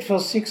stayed for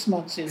 6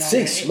 months.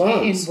 6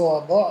 months? In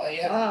Bora Bora.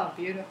 Yeah. Oh,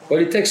 beautiful.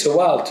 Well, it takes a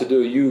while to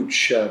do a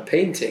huge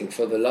painting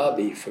for the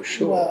lobby, for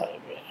sure. Well,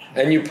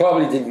 And you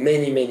probably did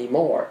many, many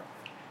more.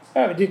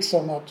 I did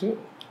some more too.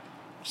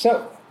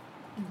 So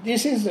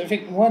this is I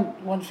think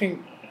one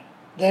thing.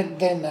 Then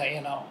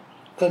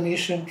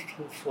commissioned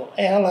for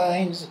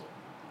airlines,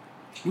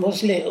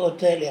 mostly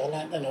hotel,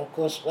 airline, and of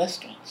course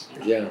restaurants.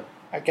 Yeah.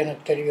 I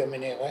cannot tell you how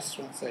many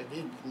restaurants I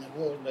did in the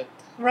world, but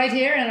Right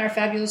here in our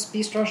fabulous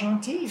Bistro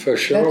Gentil. For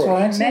sure. that's for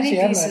instance, Many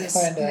yeah, pieces,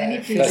 my friend many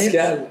Philippe, pieces.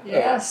 Pascal.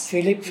 Yes.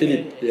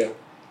 Philippe, Yeah.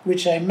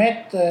 which I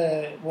met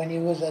when he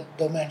was at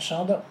Domaine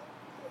Chandon,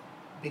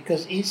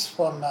 because he's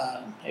from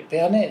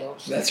Épernay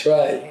also. That's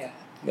right. Yeah,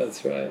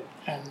 That's right.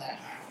 and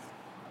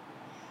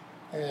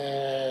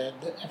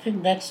I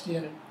think that's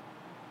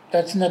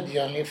not the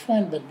only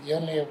friend, but the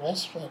only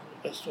restaurant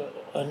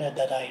owner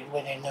that I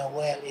really know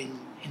well in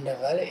the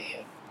valley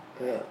here.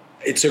 Yeah.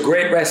 It's a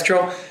great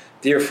restaurant.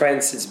 Dear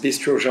friends, it's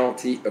Bistro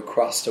Gentil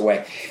across the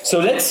way. So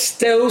let's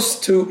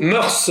toast to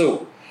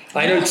Meursault.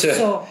 I know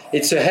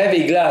it's a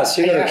heavy glass.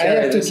 You're gonna I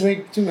carry have to this.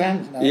 drink 2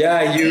 hands now.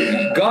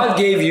 Yeah, God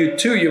gave you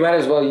two. You might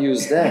as well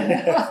use them.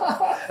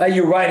 Are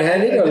you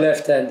right-handed or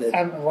left-handed?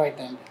 I'm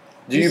right-handed.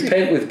 Do you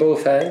paint with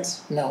both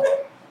hands? No,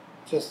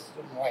 just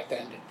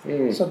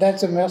right-handed. So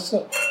that's a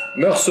Meursault.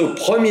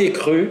 Meursault Premier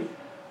Cru,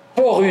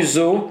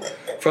 Port-Ruzeau,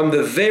 from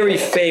the very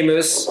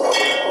famous,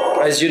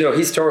 as you know,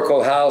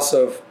 historical house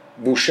of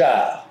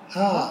Bouchard.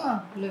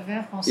 Ah, le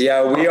vin français.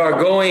 Yeah, we are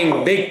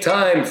going big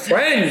time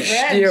French,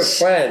 dear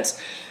friends.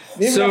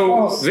 Vive la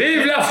France.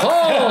 Vive la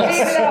France!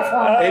 Vive la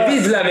France. Et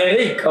vive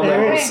l'Amérique quand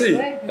même Ouais, aussi.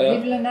 ouais.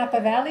 Vive le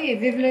Napa Valley et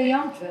vive le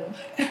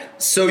Yountville.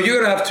 So you're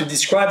gonna have to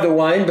describe the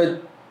wine,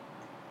 but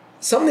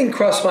something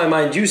crossed my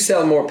mind. Do you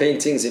sell more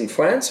paintings in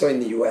France or in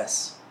the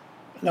US?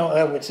 No,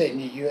 I would say in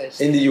the U.S.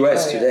 In the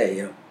US Oh, yeah. today,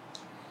 yeah.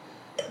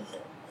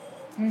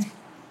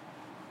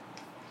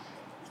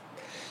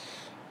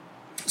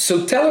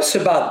 So tell us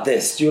about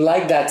this. Do you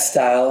like that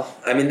style?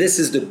 I mean, this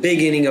is the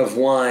beginning of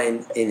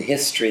wine in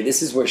history.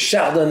 This is where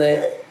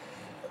Chardonnay,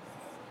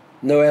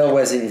 Noël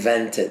was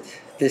invented.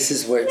 This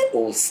is where it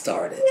all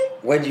started.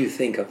 What do you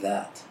think of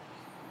that?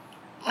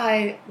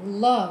 I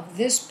love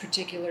this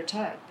particular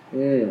type.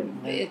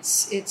 Mm.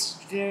 It's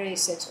very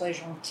c'est très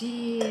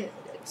gentil.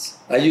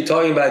 Are you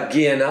talking about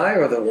Guy and I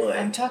or the I'm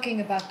wine?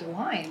 talking about the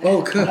wine.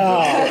 Oh, good.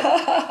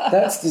 Oh,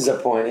 That's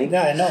disappointing.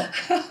 yeah, I know.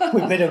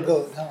 We better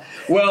go now.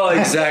 Well,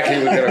 exactly,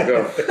 we're going to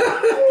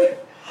go.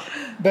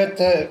 But,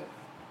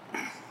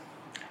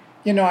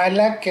 I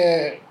like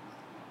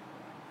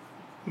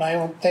my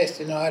own taste.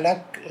 I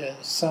like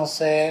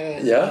Sancerre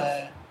and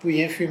Yeah.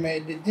 Pouilly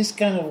Fumé, this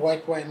kind of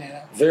white wine.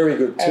 Very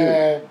good,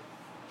 too.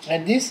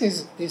 And this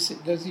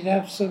does it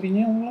have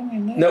Sauvignon Blanc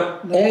in there? No,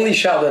 only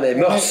Chardonnay.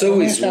 Meursault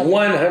Only is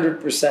Chardonnay. 100%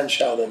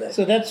 Chardonnay.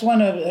 So that's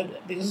one of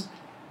because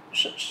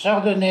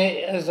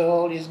Chardonnay as a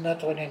whole is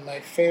not really my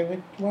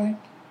favorite wine,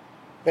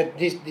 but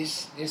this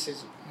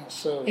is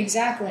also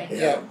Exactly.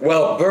 yeah.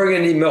 Well,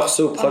 Burgundy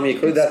Meursault Premier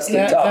Cru, that's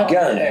the Top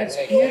Gun. It's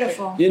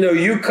beautiful. You know,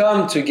 you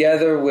come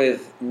together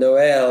with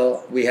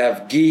Noël, we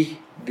have Guy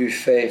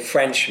Buffet,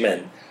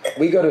 Frenchman.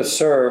 We got to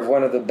serve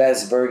one of the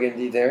best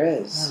Burgundy there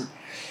is.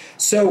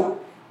 So,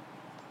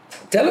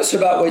 tell us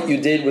about what you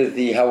did with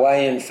the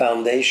Hawaiian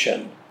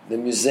Foundation, the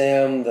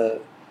museum, the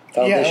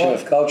Foundation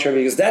of Culture,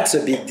 because that's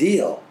a big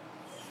deal.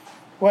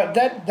 Well,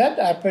 that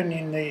happened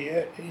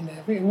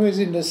it was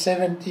in the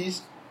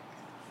 70s,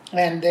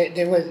 and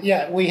there was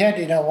we had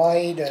in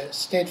Hawaii the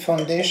State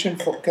Foundation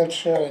for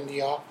Culture and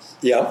the Arts,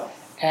 Yeah.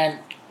 and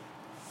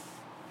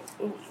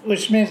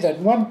which means that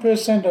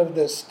 1% of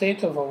the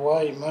state of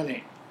Hawaii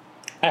money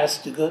has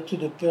to go to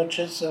the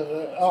purchase of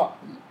art.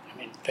 I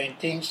mean,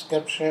 painting,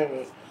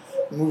 sculpture,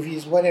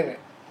 movies, whatever.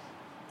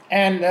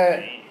 And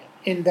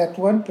in that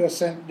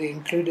 1%, they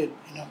included,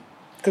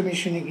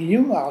 commissioning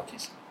young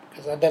artists.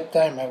 Because at that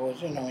time I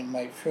was, in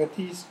my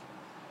 30s,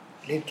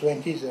 late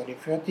 20s, early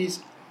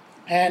 30s.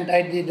 And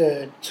I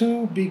did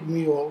 2 big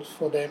murals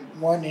for them.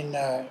 One in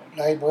a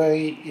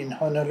library in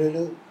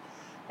Honolulu,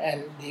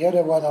 and the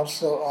other one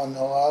also on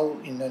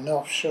Oahu in the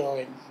North Shore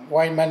in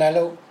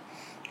Waimanalo.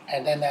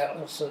 And then I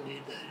also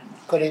did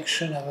a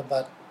collection of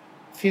about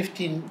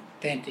 15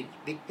 paintings,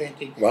 big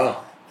paintings.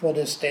 Wow. For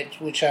the state,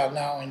 which are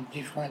now in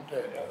different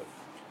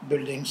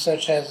buildings,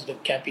 such as the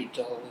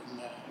Capitol and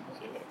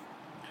whatever.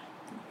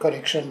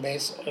 Collection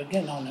based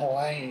again on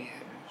Hawaii.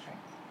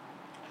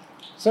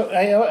 So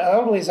I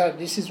always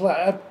this is why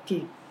up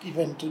to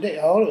even today,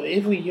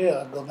 every year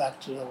I go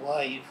back to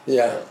Hawaii.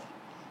 Yeah.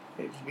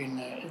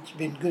 It's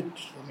been good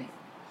for me.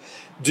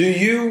 Do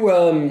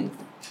you,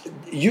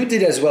 you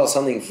did as well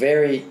something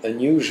very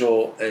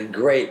unusual and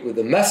great with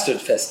the Mustard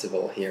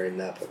Festival here in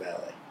Napa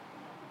Valley.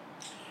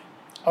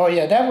 Oh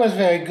yeah, that was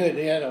very good.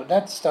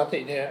 That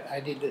started there. I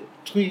did it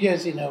 3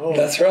 years in a row.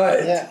 That's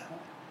right. Yeah.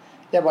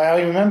 Yeah, but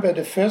I remember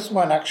the first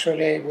one,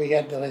 actually, we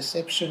had the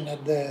reception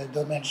at the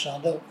Domaine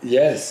Chandon.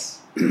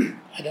 Yes.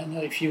 I don't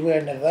know if you were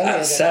in the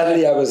valley.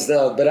 Sadly, I was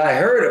not, but I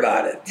heard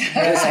about it.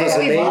 This was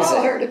We've all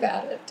amazing. heard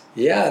about it.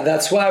 Yeah,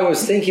 that's why I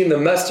was thinking the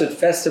Mustard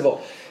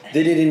Festival.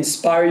 Did it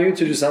inspire you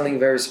to do something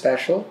very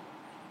special?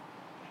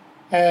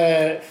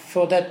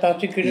 For that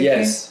particular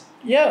Yes.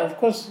 thing? Yeah, of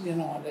course,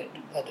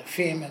 the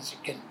theme, as you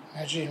can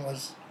imagine,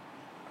 was...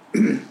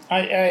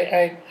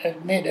 I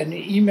made an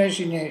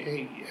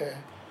imaginary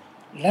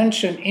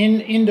luncheon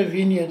in the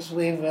vineyards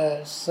with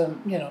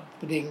some,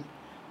 putting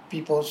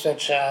people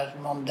such as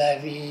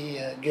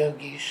Mondavi,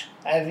 Gilgish,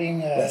 having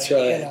That's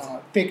right.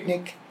 a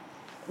picnic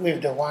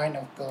with the wine,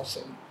 of course,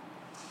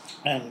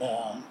 and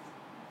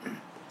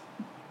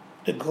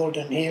the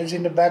golden hills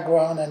in the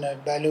background and a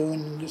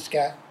balloon in the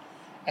sky.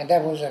 And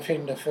that was, I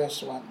think, the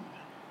first one.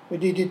 We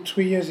did it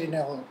 3 years in a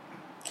row.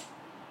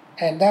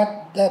 And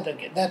that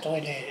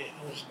really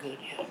was good,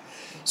 yeah.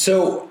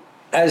 So,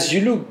 as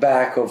you look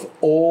back of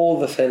all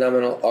the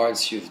phenomenal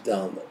arts you've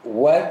done,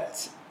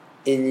 what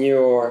in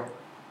your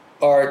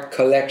art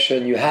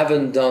collection you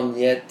haven't done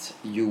yet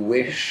you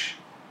wish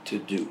to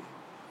do?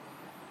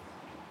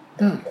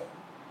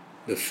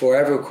 The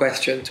forever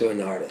question to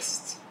an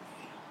artist.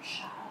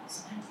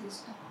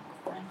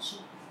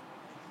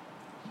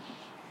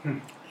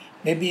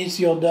 Maybe it's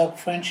your dog,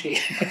 Frenchie.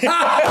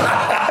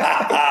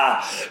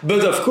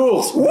 But of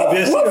course,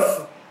 woof,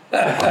 woof.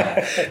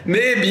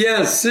 Mais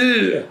bien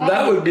sûr,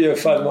 that would be a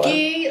fun one.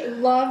 Guy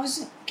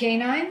loves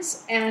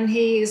canines, and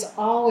he's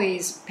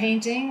always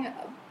painting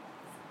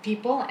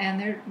people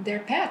and their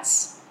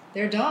pets,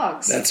 their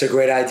dogs. That's a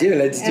great idea.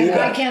 Let's do And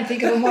that. I can't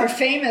think of a more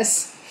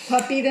famous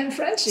puppy than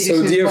Frenchie.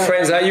 So, dear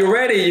friends, are you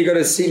ready? You're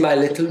going to see my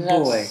little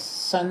boy.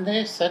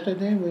 Sunday,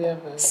 Saturday, we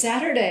have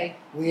Saturday.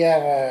 we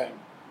have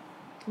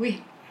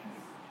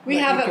We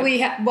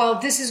have well,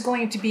 this is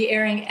going to be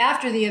airing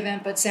after the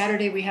event, but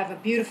Saturday we have a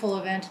beautiful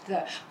event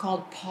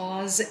called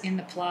Pause in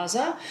the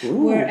Plaza,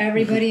 where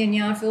everybody in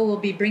Yountville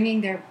will be bringing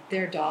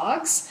their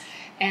dogs,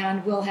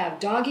 and we'll have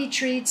doggy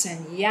treats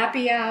and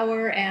yappy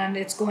hour, and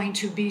it's going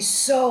to be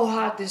so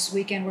hot this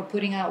weekend. We're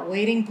putting out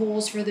wading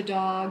pools for the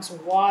dogs,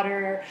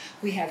 water,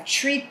 we have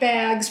treat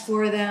bags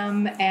for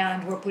them,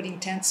 and we're putting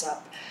tents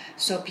up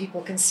so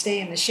people can stay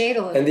in the shade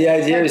a little. And the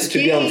idea But is to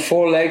be on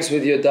four legs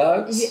with your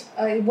dogs?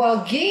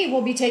 Well, Guy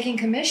will be taking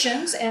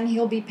commissions, and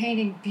he'll be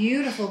painting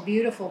beautiful,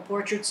 beautiful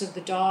portraits of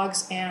the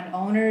dogs and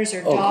owners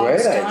or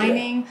dogs great idea.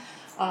 dining.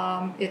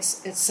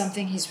 It's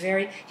something he's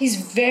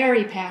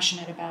very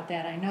passionate about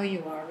that. I know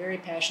you are very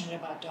passionate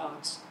about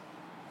dogs.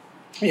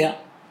 Yeah,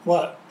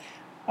 well,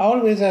 I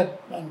always had,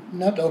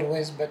 not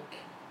always, but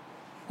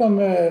from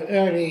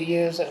early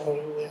years,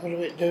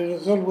 there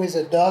was always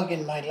a dog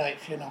in my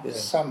life,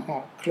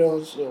 somehow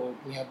close or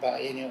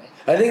nearby anyway.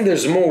 I think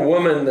there's more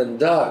women than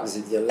dogs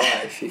in your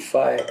life.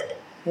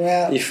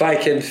 If I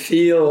can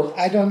feel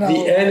I don't know.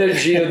 the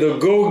energy of the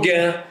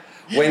Gauguin.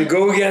 When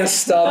Gauguin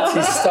stopped,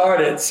 he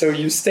started. So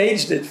you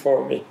staged it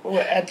for me. Well,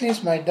 at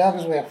least my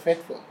dogs were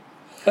faithful.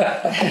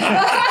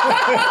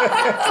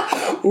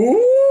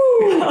 Ooh!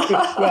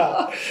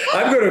 Well,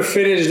 I'm going to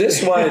finish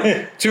this one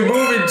to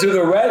move into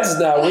the reds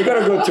now. We're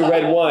going to go to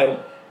red wine.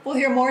 We'll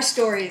hear more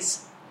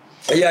stories.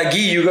 Yeah, Guy,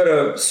 you got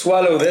to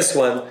swallow this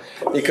one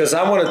because we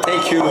want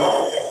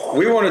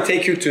to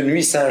take you to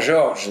Nuit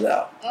Saint-Georges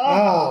now.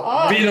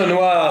 oh, Pinot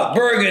Noir,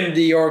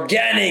 Burgundy,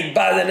 organic,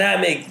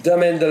 biodynamic,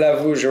 Domaine de la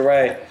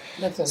Vougeray.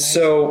 that's a nice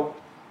So,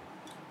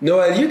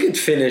 Noël, you could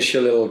finish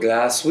your little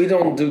glass. We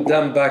don't do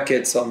dumb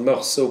buckets on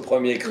Meursault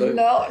Premier Cru.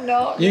 No.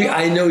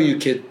 I know you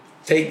could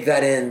take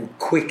that in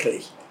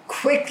quickly.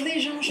 Quickly,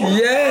 Jean-Jacques.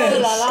 Yes,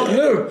 Oh la la.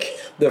 look,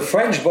 the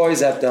French boys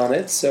have done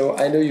it, so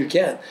I know you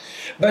can.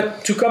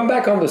 But to come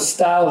back on the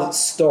style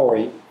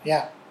story,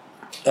 Yeah.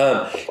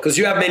 because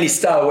you have many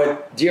styles.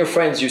 What, dear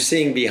friends, you're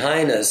seeing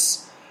behind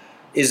us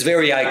is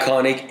very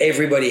iconic.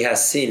 Everybody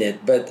has seen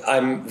it, but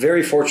I'm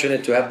very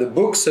fortunate to have the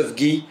books of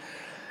Guy,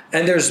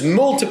 and there's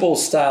multiple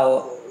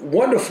style,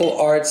 wonderful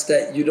arts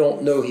that you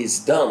don't know he's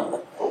done.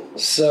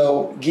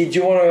 So, Guy, do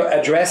you want to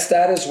address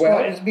that as well?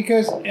 Well, it's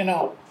because,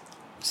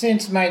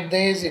 since my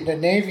days in the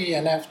Navy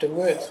and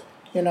afterwards,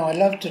 I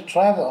love to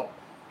travel.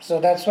 So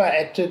that's why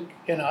I took,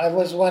 I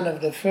was one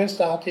of the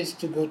first artists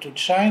to go to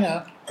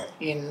China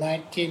in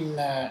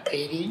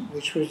 1980,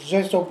 which was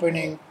just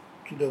opening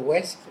to the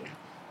West.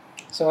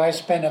 So I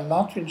spent a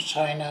month in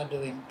China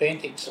doing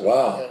paintings.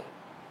 Wow.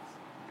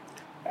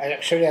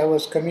 I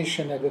was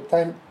commissioned at the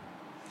time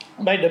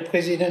by the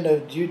president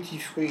of Duty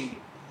Free,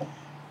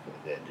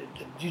 the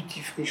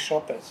Duty Free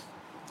shoppers.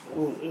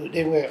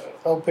 They were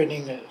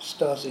opening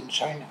stores in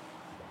China.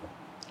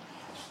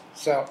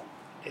 So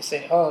they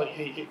say,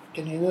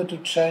 can you go to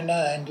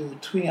China and do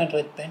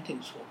 300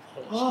 paintings for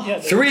us? Oh. Yeah,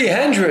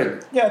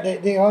 300! yeah,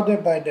 they order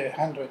by the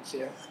hundreds,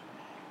 yeah.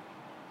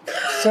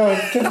 So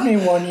it took me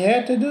 1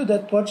 year to do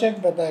that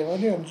project, but I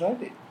really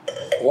enjoyed it.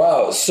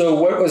 Wow. So,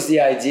 what was the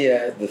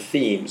idea, the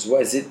themes?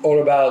 Was it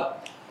all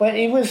about But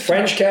it was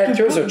French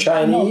characters or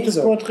Chinese?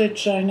 No, to or? portray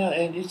China,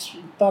 and it's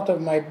part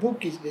of my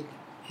book is that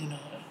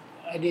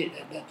I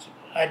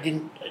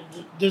didn't.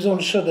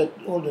 Doesn't show that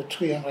all the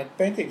 300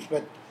 paintings,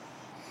 but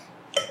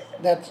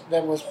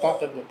that was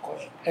part of the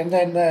project. And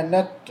then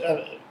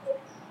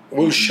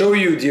We'll show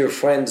you, dear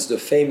friends, the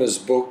famous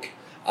book.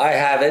 I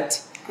have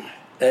it,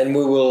 and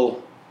we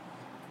will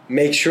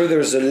make sure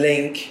there's a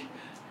link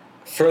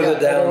further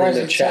down in otherwise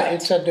the chat.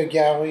 It's at the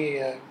gallery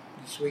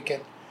this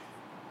weekend.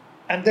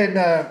 And then,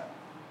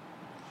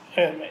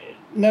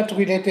 not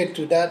related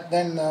to that,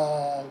 then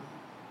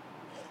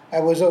I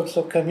was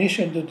also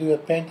commissioned to do a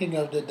painting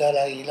of the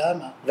Dalai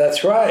Lama.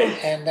 That's right.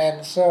 And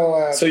then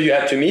so you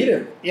had to meet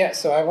him. yeah,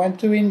 so I went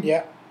to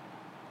India,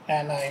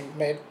 and I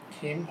met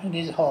him in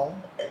his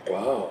home,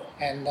 Wow.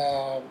 and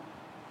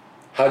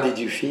How did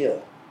you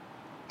feel?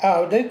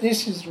 Oh,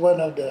 this is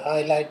one of the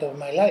highlights of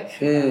my life.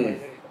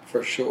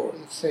 For sure.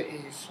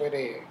 He's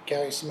very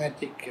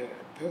charismatic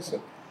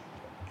person.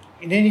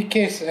 In any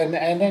case, and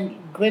then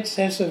great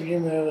sense of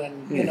humor,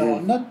 and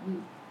not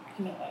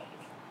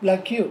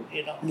like you.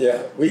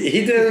 Yeah,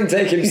 he didn't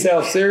take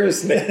himself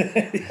seriously.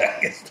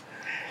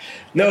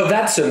 No,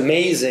 that's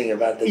amazing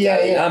about the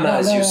Dalai Lama,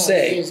 as you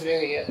say.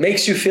 Very,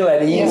 makes you feel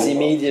at ease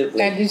immediately.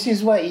 And this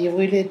is why he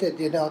related,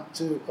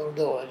 to,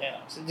 although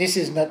this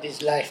is not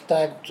his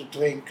lifetime to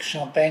drink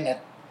champagne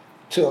at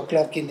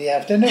 2:00 in the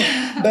afternoon,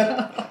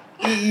 but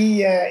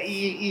he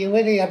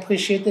really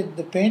appreciated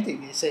the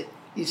painting.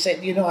 He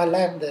said, I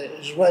like the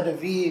joie de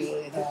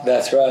vivre.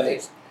 That's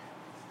right.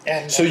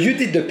 And so you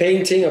did the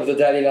painting of the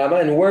Dalai Lama,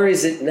 and where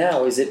is it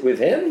now? Is it with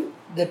him?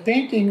 The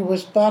painting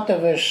was part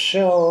of a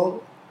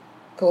show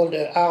called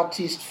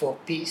Artist for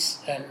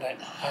Peace, and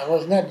I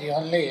was not the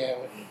only. There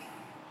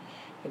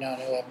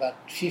were about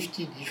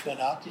 50 different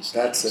artists.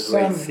 That's a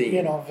great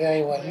theme.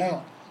 Very well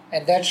known.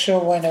 And that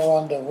show went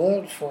around the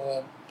world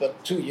for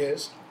about 2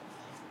 years.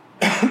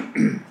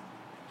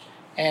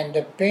 And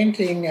the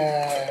painting,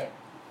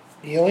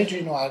 the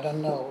original, I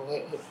don't know.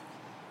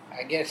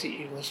 I guess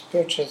it was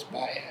purchased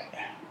by.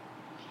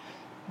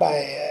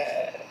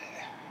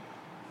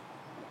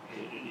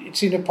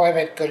 It's in a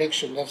private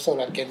collection. That's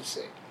all I can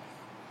say.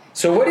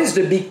 So what is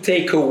the big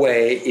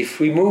takeaway if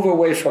we move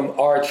away from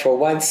art for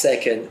 1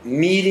 second,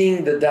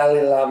 meeting the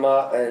Dalai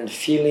Lama and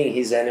feeling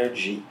his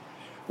energy?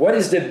 What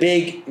is the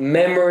big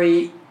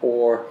memory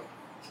or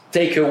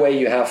takeaway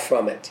you have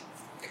from it?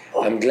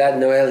 I'm glad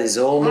Noelle is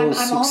almost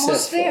successful. I'm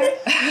almost there.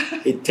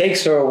 It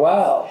takes her a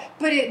while.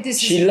 But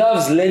she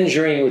loves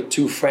lingering with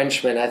two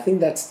Frenchmen. I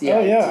think that's the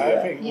idea. Yeah, I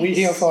think we're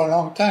here for a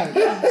long time.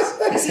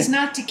 This is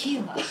not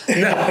tequila.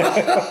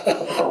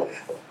 No.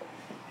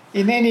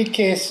 In any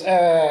case,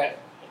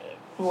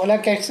 well,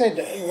 like I said,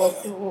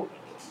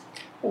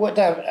 what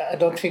I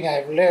don't think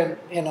I've learned,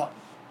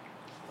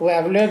 where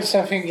I've learned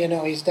something,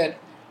 is that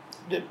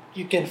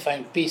you can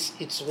find peace.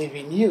 It's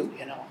within you,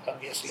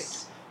 obviously.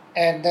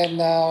 And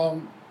then,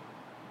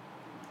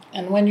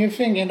 and when you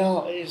think,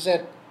 is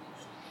that,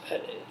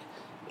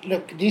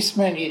 look, this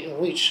man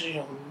reached,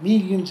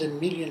 millions and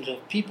millions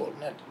of people.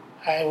 Not,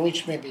 I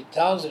reach maybe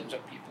thousands of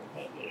people,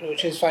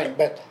 which is fine.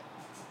 But,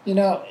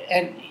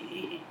 and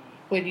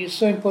when you're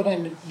so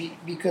important,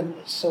 it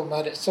becomes so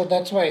modest. So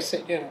that's why I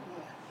said,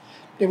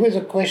 there was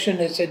a question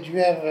that said, do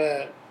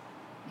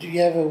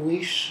you have a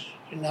wish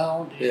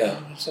now?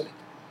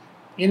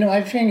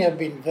 I think I've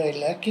been very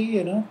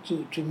lucky,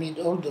 to meet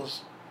all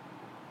those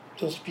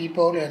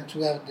people and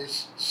to have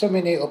so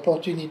many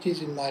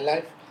opportunities in my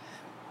life.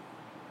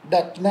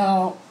 That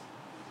now,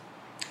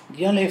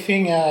 the only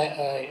thing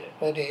I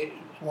really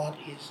want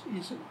is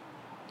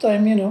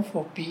time,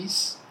 for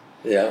peace.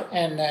 Yeah.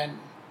 And then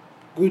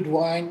good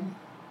wine.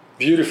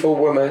 Beautiful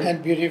woman.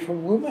 And beautiful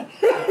woman.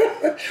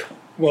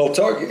 Well,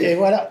 talk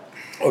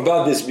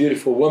about this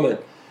beautiful woman.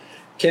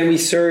 Can we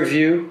serve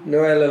you,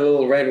 Noelle, a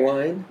little red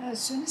wine? As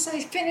soon as I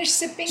finish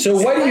sipping. So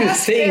what do you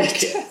think?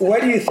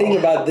 What do you think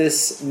about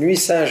this Nuit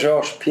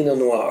Saint-Georges Pinot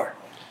Noir?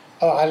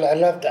 Oh, I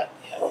love that.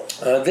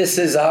 This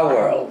is our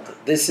world.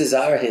 This is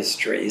our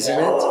history, isn't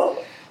it?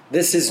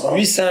 This is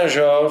Nuit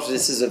Saint-Georges.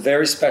 This is a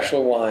very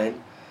special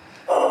wine.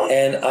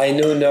 And I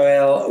know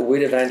Noelle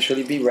would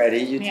eventually be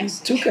ready. It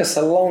took us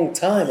a long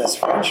time as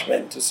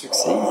Frenchmen to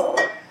succeed.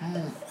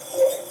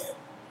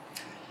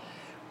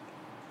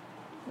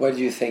 What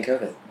do you think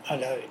of it? I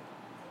love it.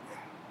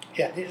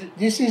 Yeah,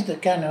 this is the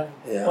kind of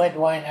white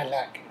wine I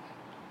like.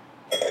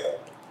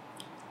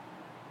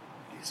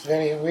 It's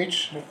very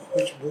rich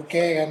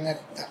bouquet and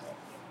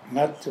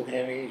not too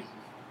heavy.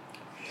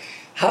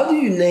 How do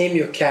you name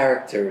your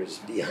characters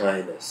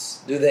behind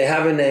us? Do they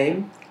have a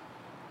name?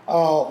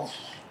 Oh,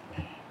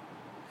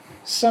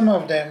 some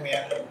of them,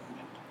 yeah.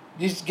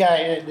 This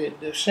guy,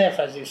 the chef,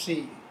 as you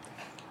see,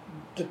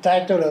 the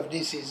title of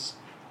this is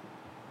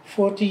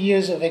 40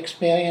 years of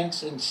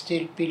experience and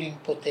still peeling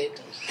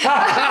potatoes.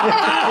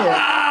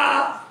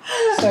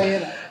 So,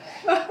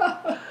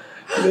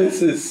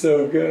 This is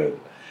so good.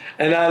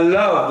 And I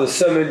love the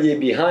sommelier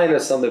behind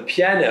us on the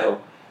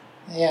piano.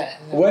 Yeah.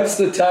 What's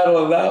the title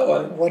of that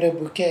one? What a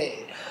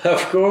bouquet.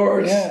 Of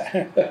course.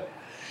 Yeah.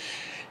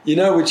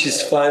 Which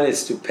is fun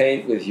is to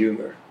paint with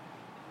humor.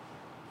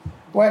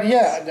 Well,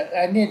 yeah,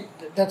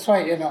 that's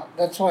why,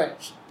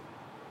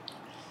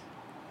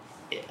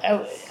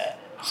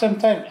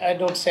 sometimes I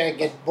don't say I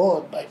get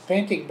bored by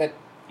painting, but,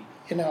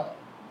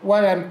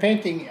 while I'm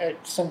painting,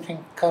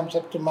 something comes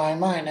up to my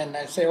mind and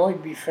I say,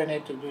 it'd be funny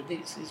to do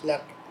this. It's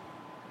like,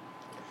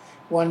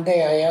 one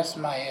day I asked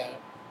my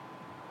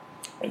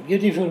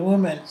beautiful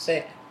woman,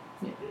 say,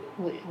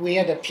 we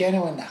had a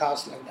piano in the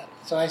house like that.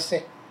 So I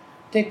say,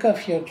 take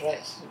off your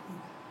dress,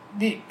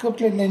 be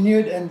completely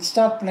nude and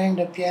start playing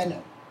the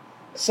piano.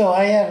 So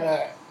I have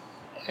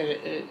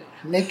a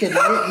naked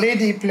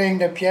lady playing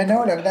the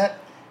piano like that,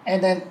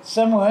 and then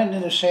someone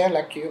in a chair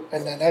like you,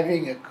 and then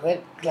having a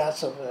great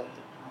glass of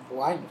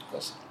wine, of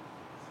course,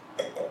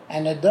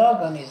 and a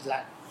dog on his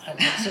lap. And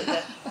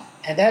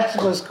And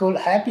that was called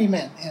Happy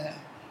Man, you know.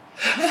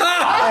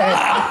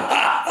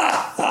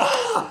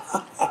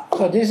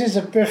 So this is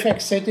a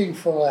perfect setting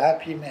for a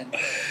happy man.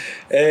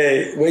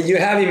 Hey, when you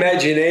have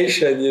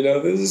imagination, you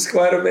know, this is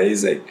quite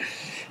amazing.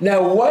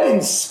 Now, what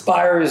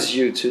inspires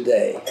you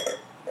today,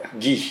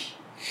 Guy?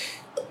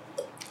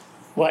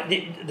 Well,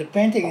 the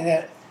painting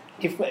that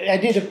if I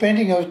did a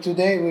painting of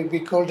today, it would be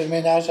called the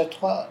Ménage à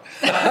Trois.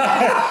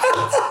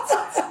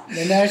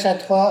 Ménage à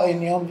Trois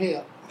in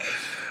Yonville.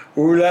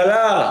 Ooh la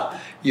la!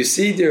 You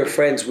see, dear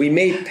friends, we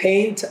may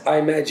paint our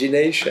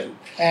imagination.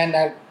 And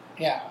I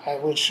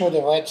will show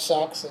the red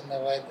socks and the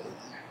red.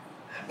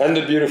 And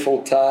the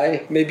beautiful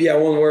tie. Maybe I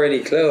won't wear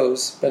any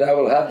clothes, but I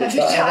will have the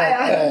tie.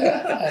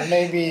 And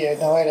maybe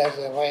Noel has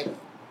the red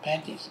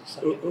panties or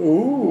something.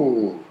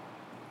 Ooh.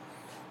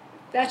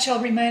 That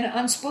shall remain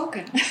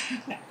unspoken.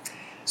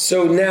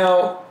 So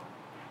now,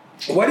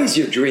 what is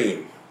your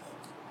dream?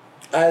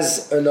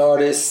 As an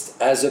artist,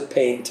 as a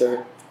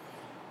painter,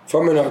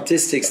 from an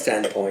artistic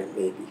standpoint,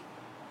 maybe?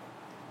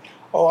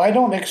 Oh, I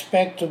don't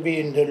expect to be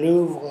in the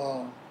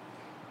Louvre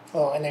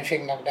or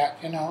anything like that,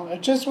 you know. I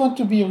just want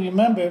to be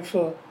remembered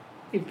for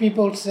if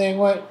people say,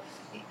 well,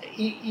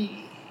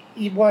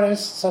 he brought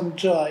us some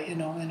joy, you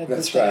know, and a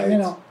That's good time, right. you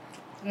know.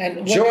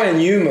 And Joy and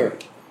humor.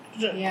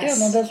 Yes. Yeah,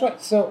 no, that's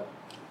right. So,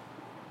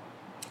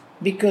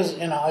 because,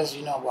 you know, as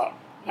you know, well,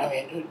 I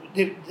mean,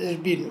 there's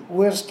been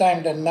worse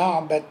time than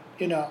now, but,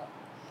 you know,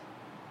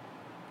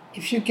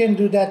 if you can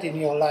do that in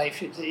your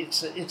life,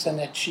 it's an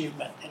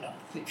achievement, you know.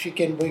 If you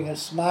can bring a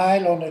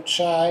smile on a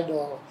child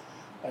or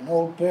an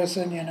old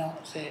person, you know,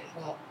 say,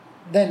 well,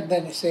 then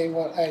you say,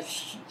 well, I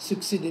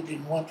succeeded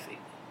in one thing.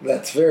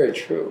 That's very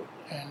true.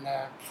 And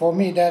for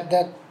me,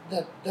 that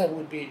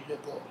would be the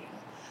goal, you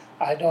know.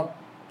 I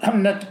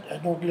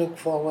don't look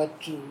forward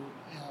to, you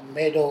know,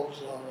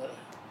 medals or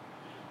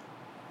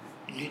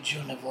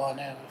Legion of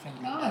Honor or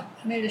anything like that.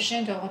 Mais le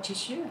chien de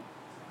rôtisseur.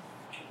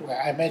 Well,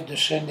 I made the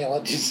chaîne des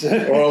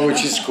rôtisseurs. Well,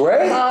 which is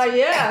great.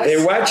 Yes.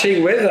 They're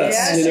watching with us.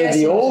 Yes, you know, yes,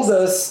 the yes.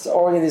 oldest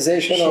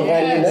organization of The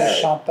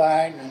Valinor.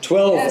 champagne. And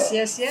 12,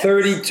 Yes.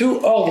 32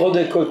 Ordre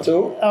de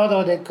Coteaux.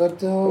 Ordre des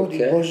Coteaux, Okay.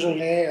 du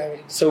Beaujolais. I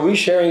mean, So we're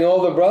sharing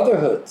all the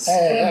brotherhoods.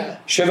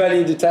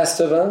 Chevalier du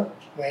Tastevin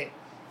wait.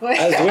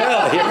 as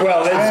well. Yeah,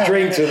 well, let's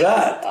drink to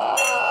that.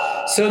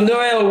 So,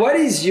 Noel, what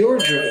is your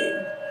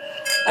dream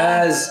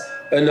as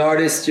an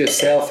artist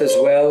yourself as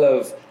well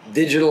of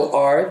digital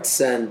arts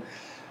and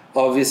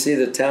obviously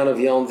the town of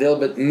Yonville,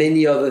 but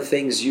many other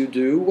things you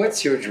do?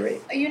 What's your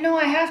dream? You know,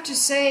 I have to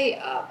say,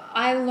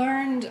 I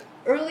learned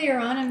earlier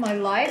on in my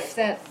life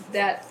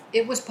that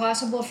it was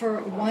possible for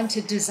one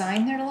to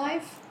design their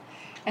life.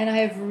 And I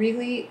have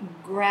really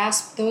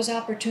grasped those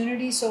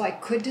opportunities so I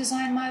could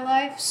design my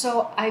life.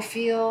 So I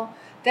feel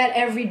that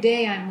every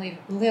day I'm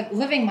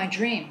living my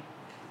dream.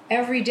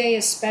 Every day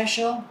is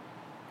special.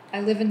 I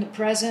live in the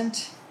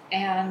present,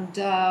 and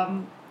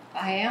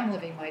I am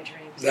living my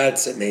dreams.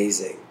 That's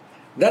amazing.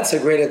 That's a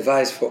great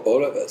advice for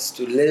all of us,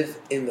 to live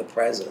in the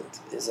present,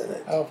 isn't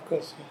it? Of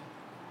course. Yeah.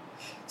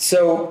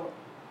 So,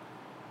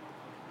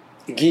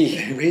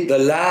 Guy, the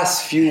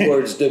last few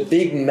words, the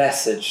big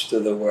message to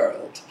the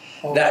world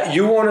that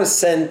you want to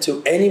send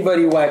to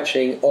anybody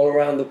watching all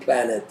around the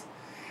planet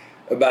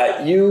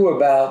about you,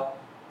 about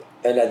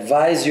an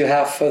advice you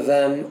have for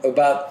them,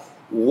 about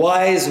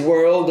wise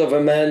world of a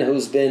man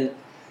who's been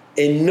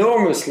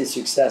enormously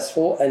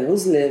successful and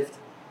who's lived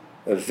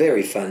a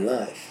very fun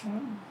life.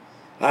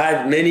 I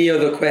have many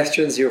other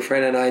questions. Your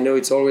friend and I know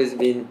it's always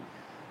been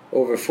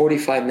over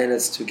 45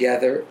 minutes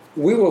together.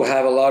 We will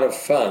have a lot of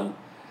fun,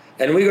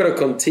 and we're going to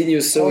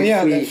continue. So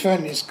the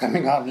fun is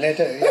coming on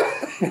later.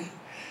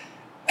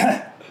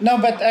 Yeah. No,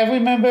 but I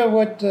remember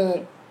what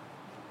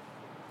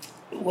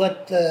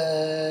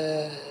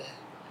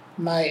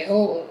my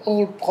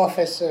old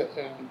professor,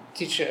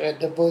 teacher at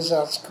the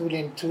Beaux-Arts School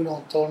in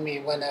Toulon told me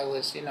when I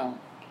was,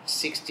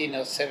 16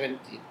 or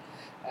 17.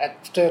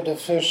 After the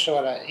first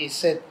show, he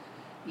said,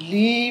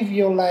 "Live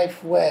your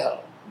life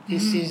well.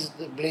 This is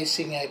the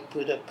blessing I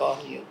put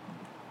upon you."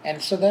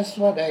 And so that's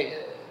what I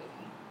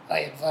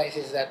advise,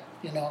 is that,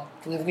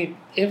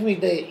 every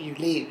day you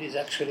live is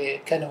actually a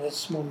kind of a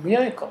small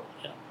miracle.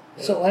 You know?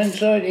 So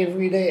enjoy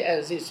every day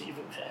as if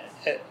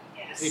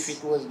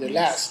it was the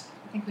last.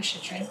 I think we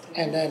should drink to that.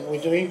 And then we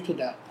drink to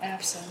that.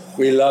 Absolutely.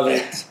 we love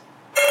it.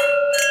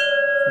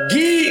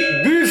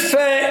 Guy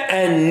Buffin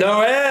and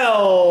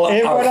Noel,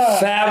 Et our voilà.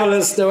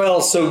 fabulous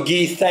Noel. So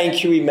Guy,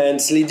 thank you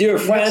immensely. Dear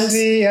friends,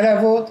 Merci, à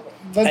la vôtre.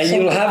 Bonne and santé.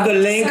 you'll have the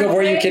link of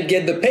where you can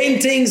get the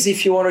paintings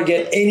if you want to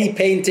get any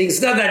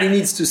paintings. Not that he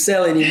needs to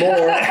sell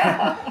anymore,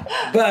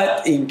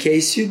 but in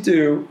case you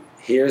do,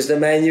 here's the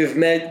man you've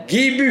met,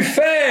 Guy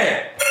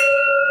Buffin.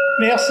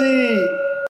 Merci.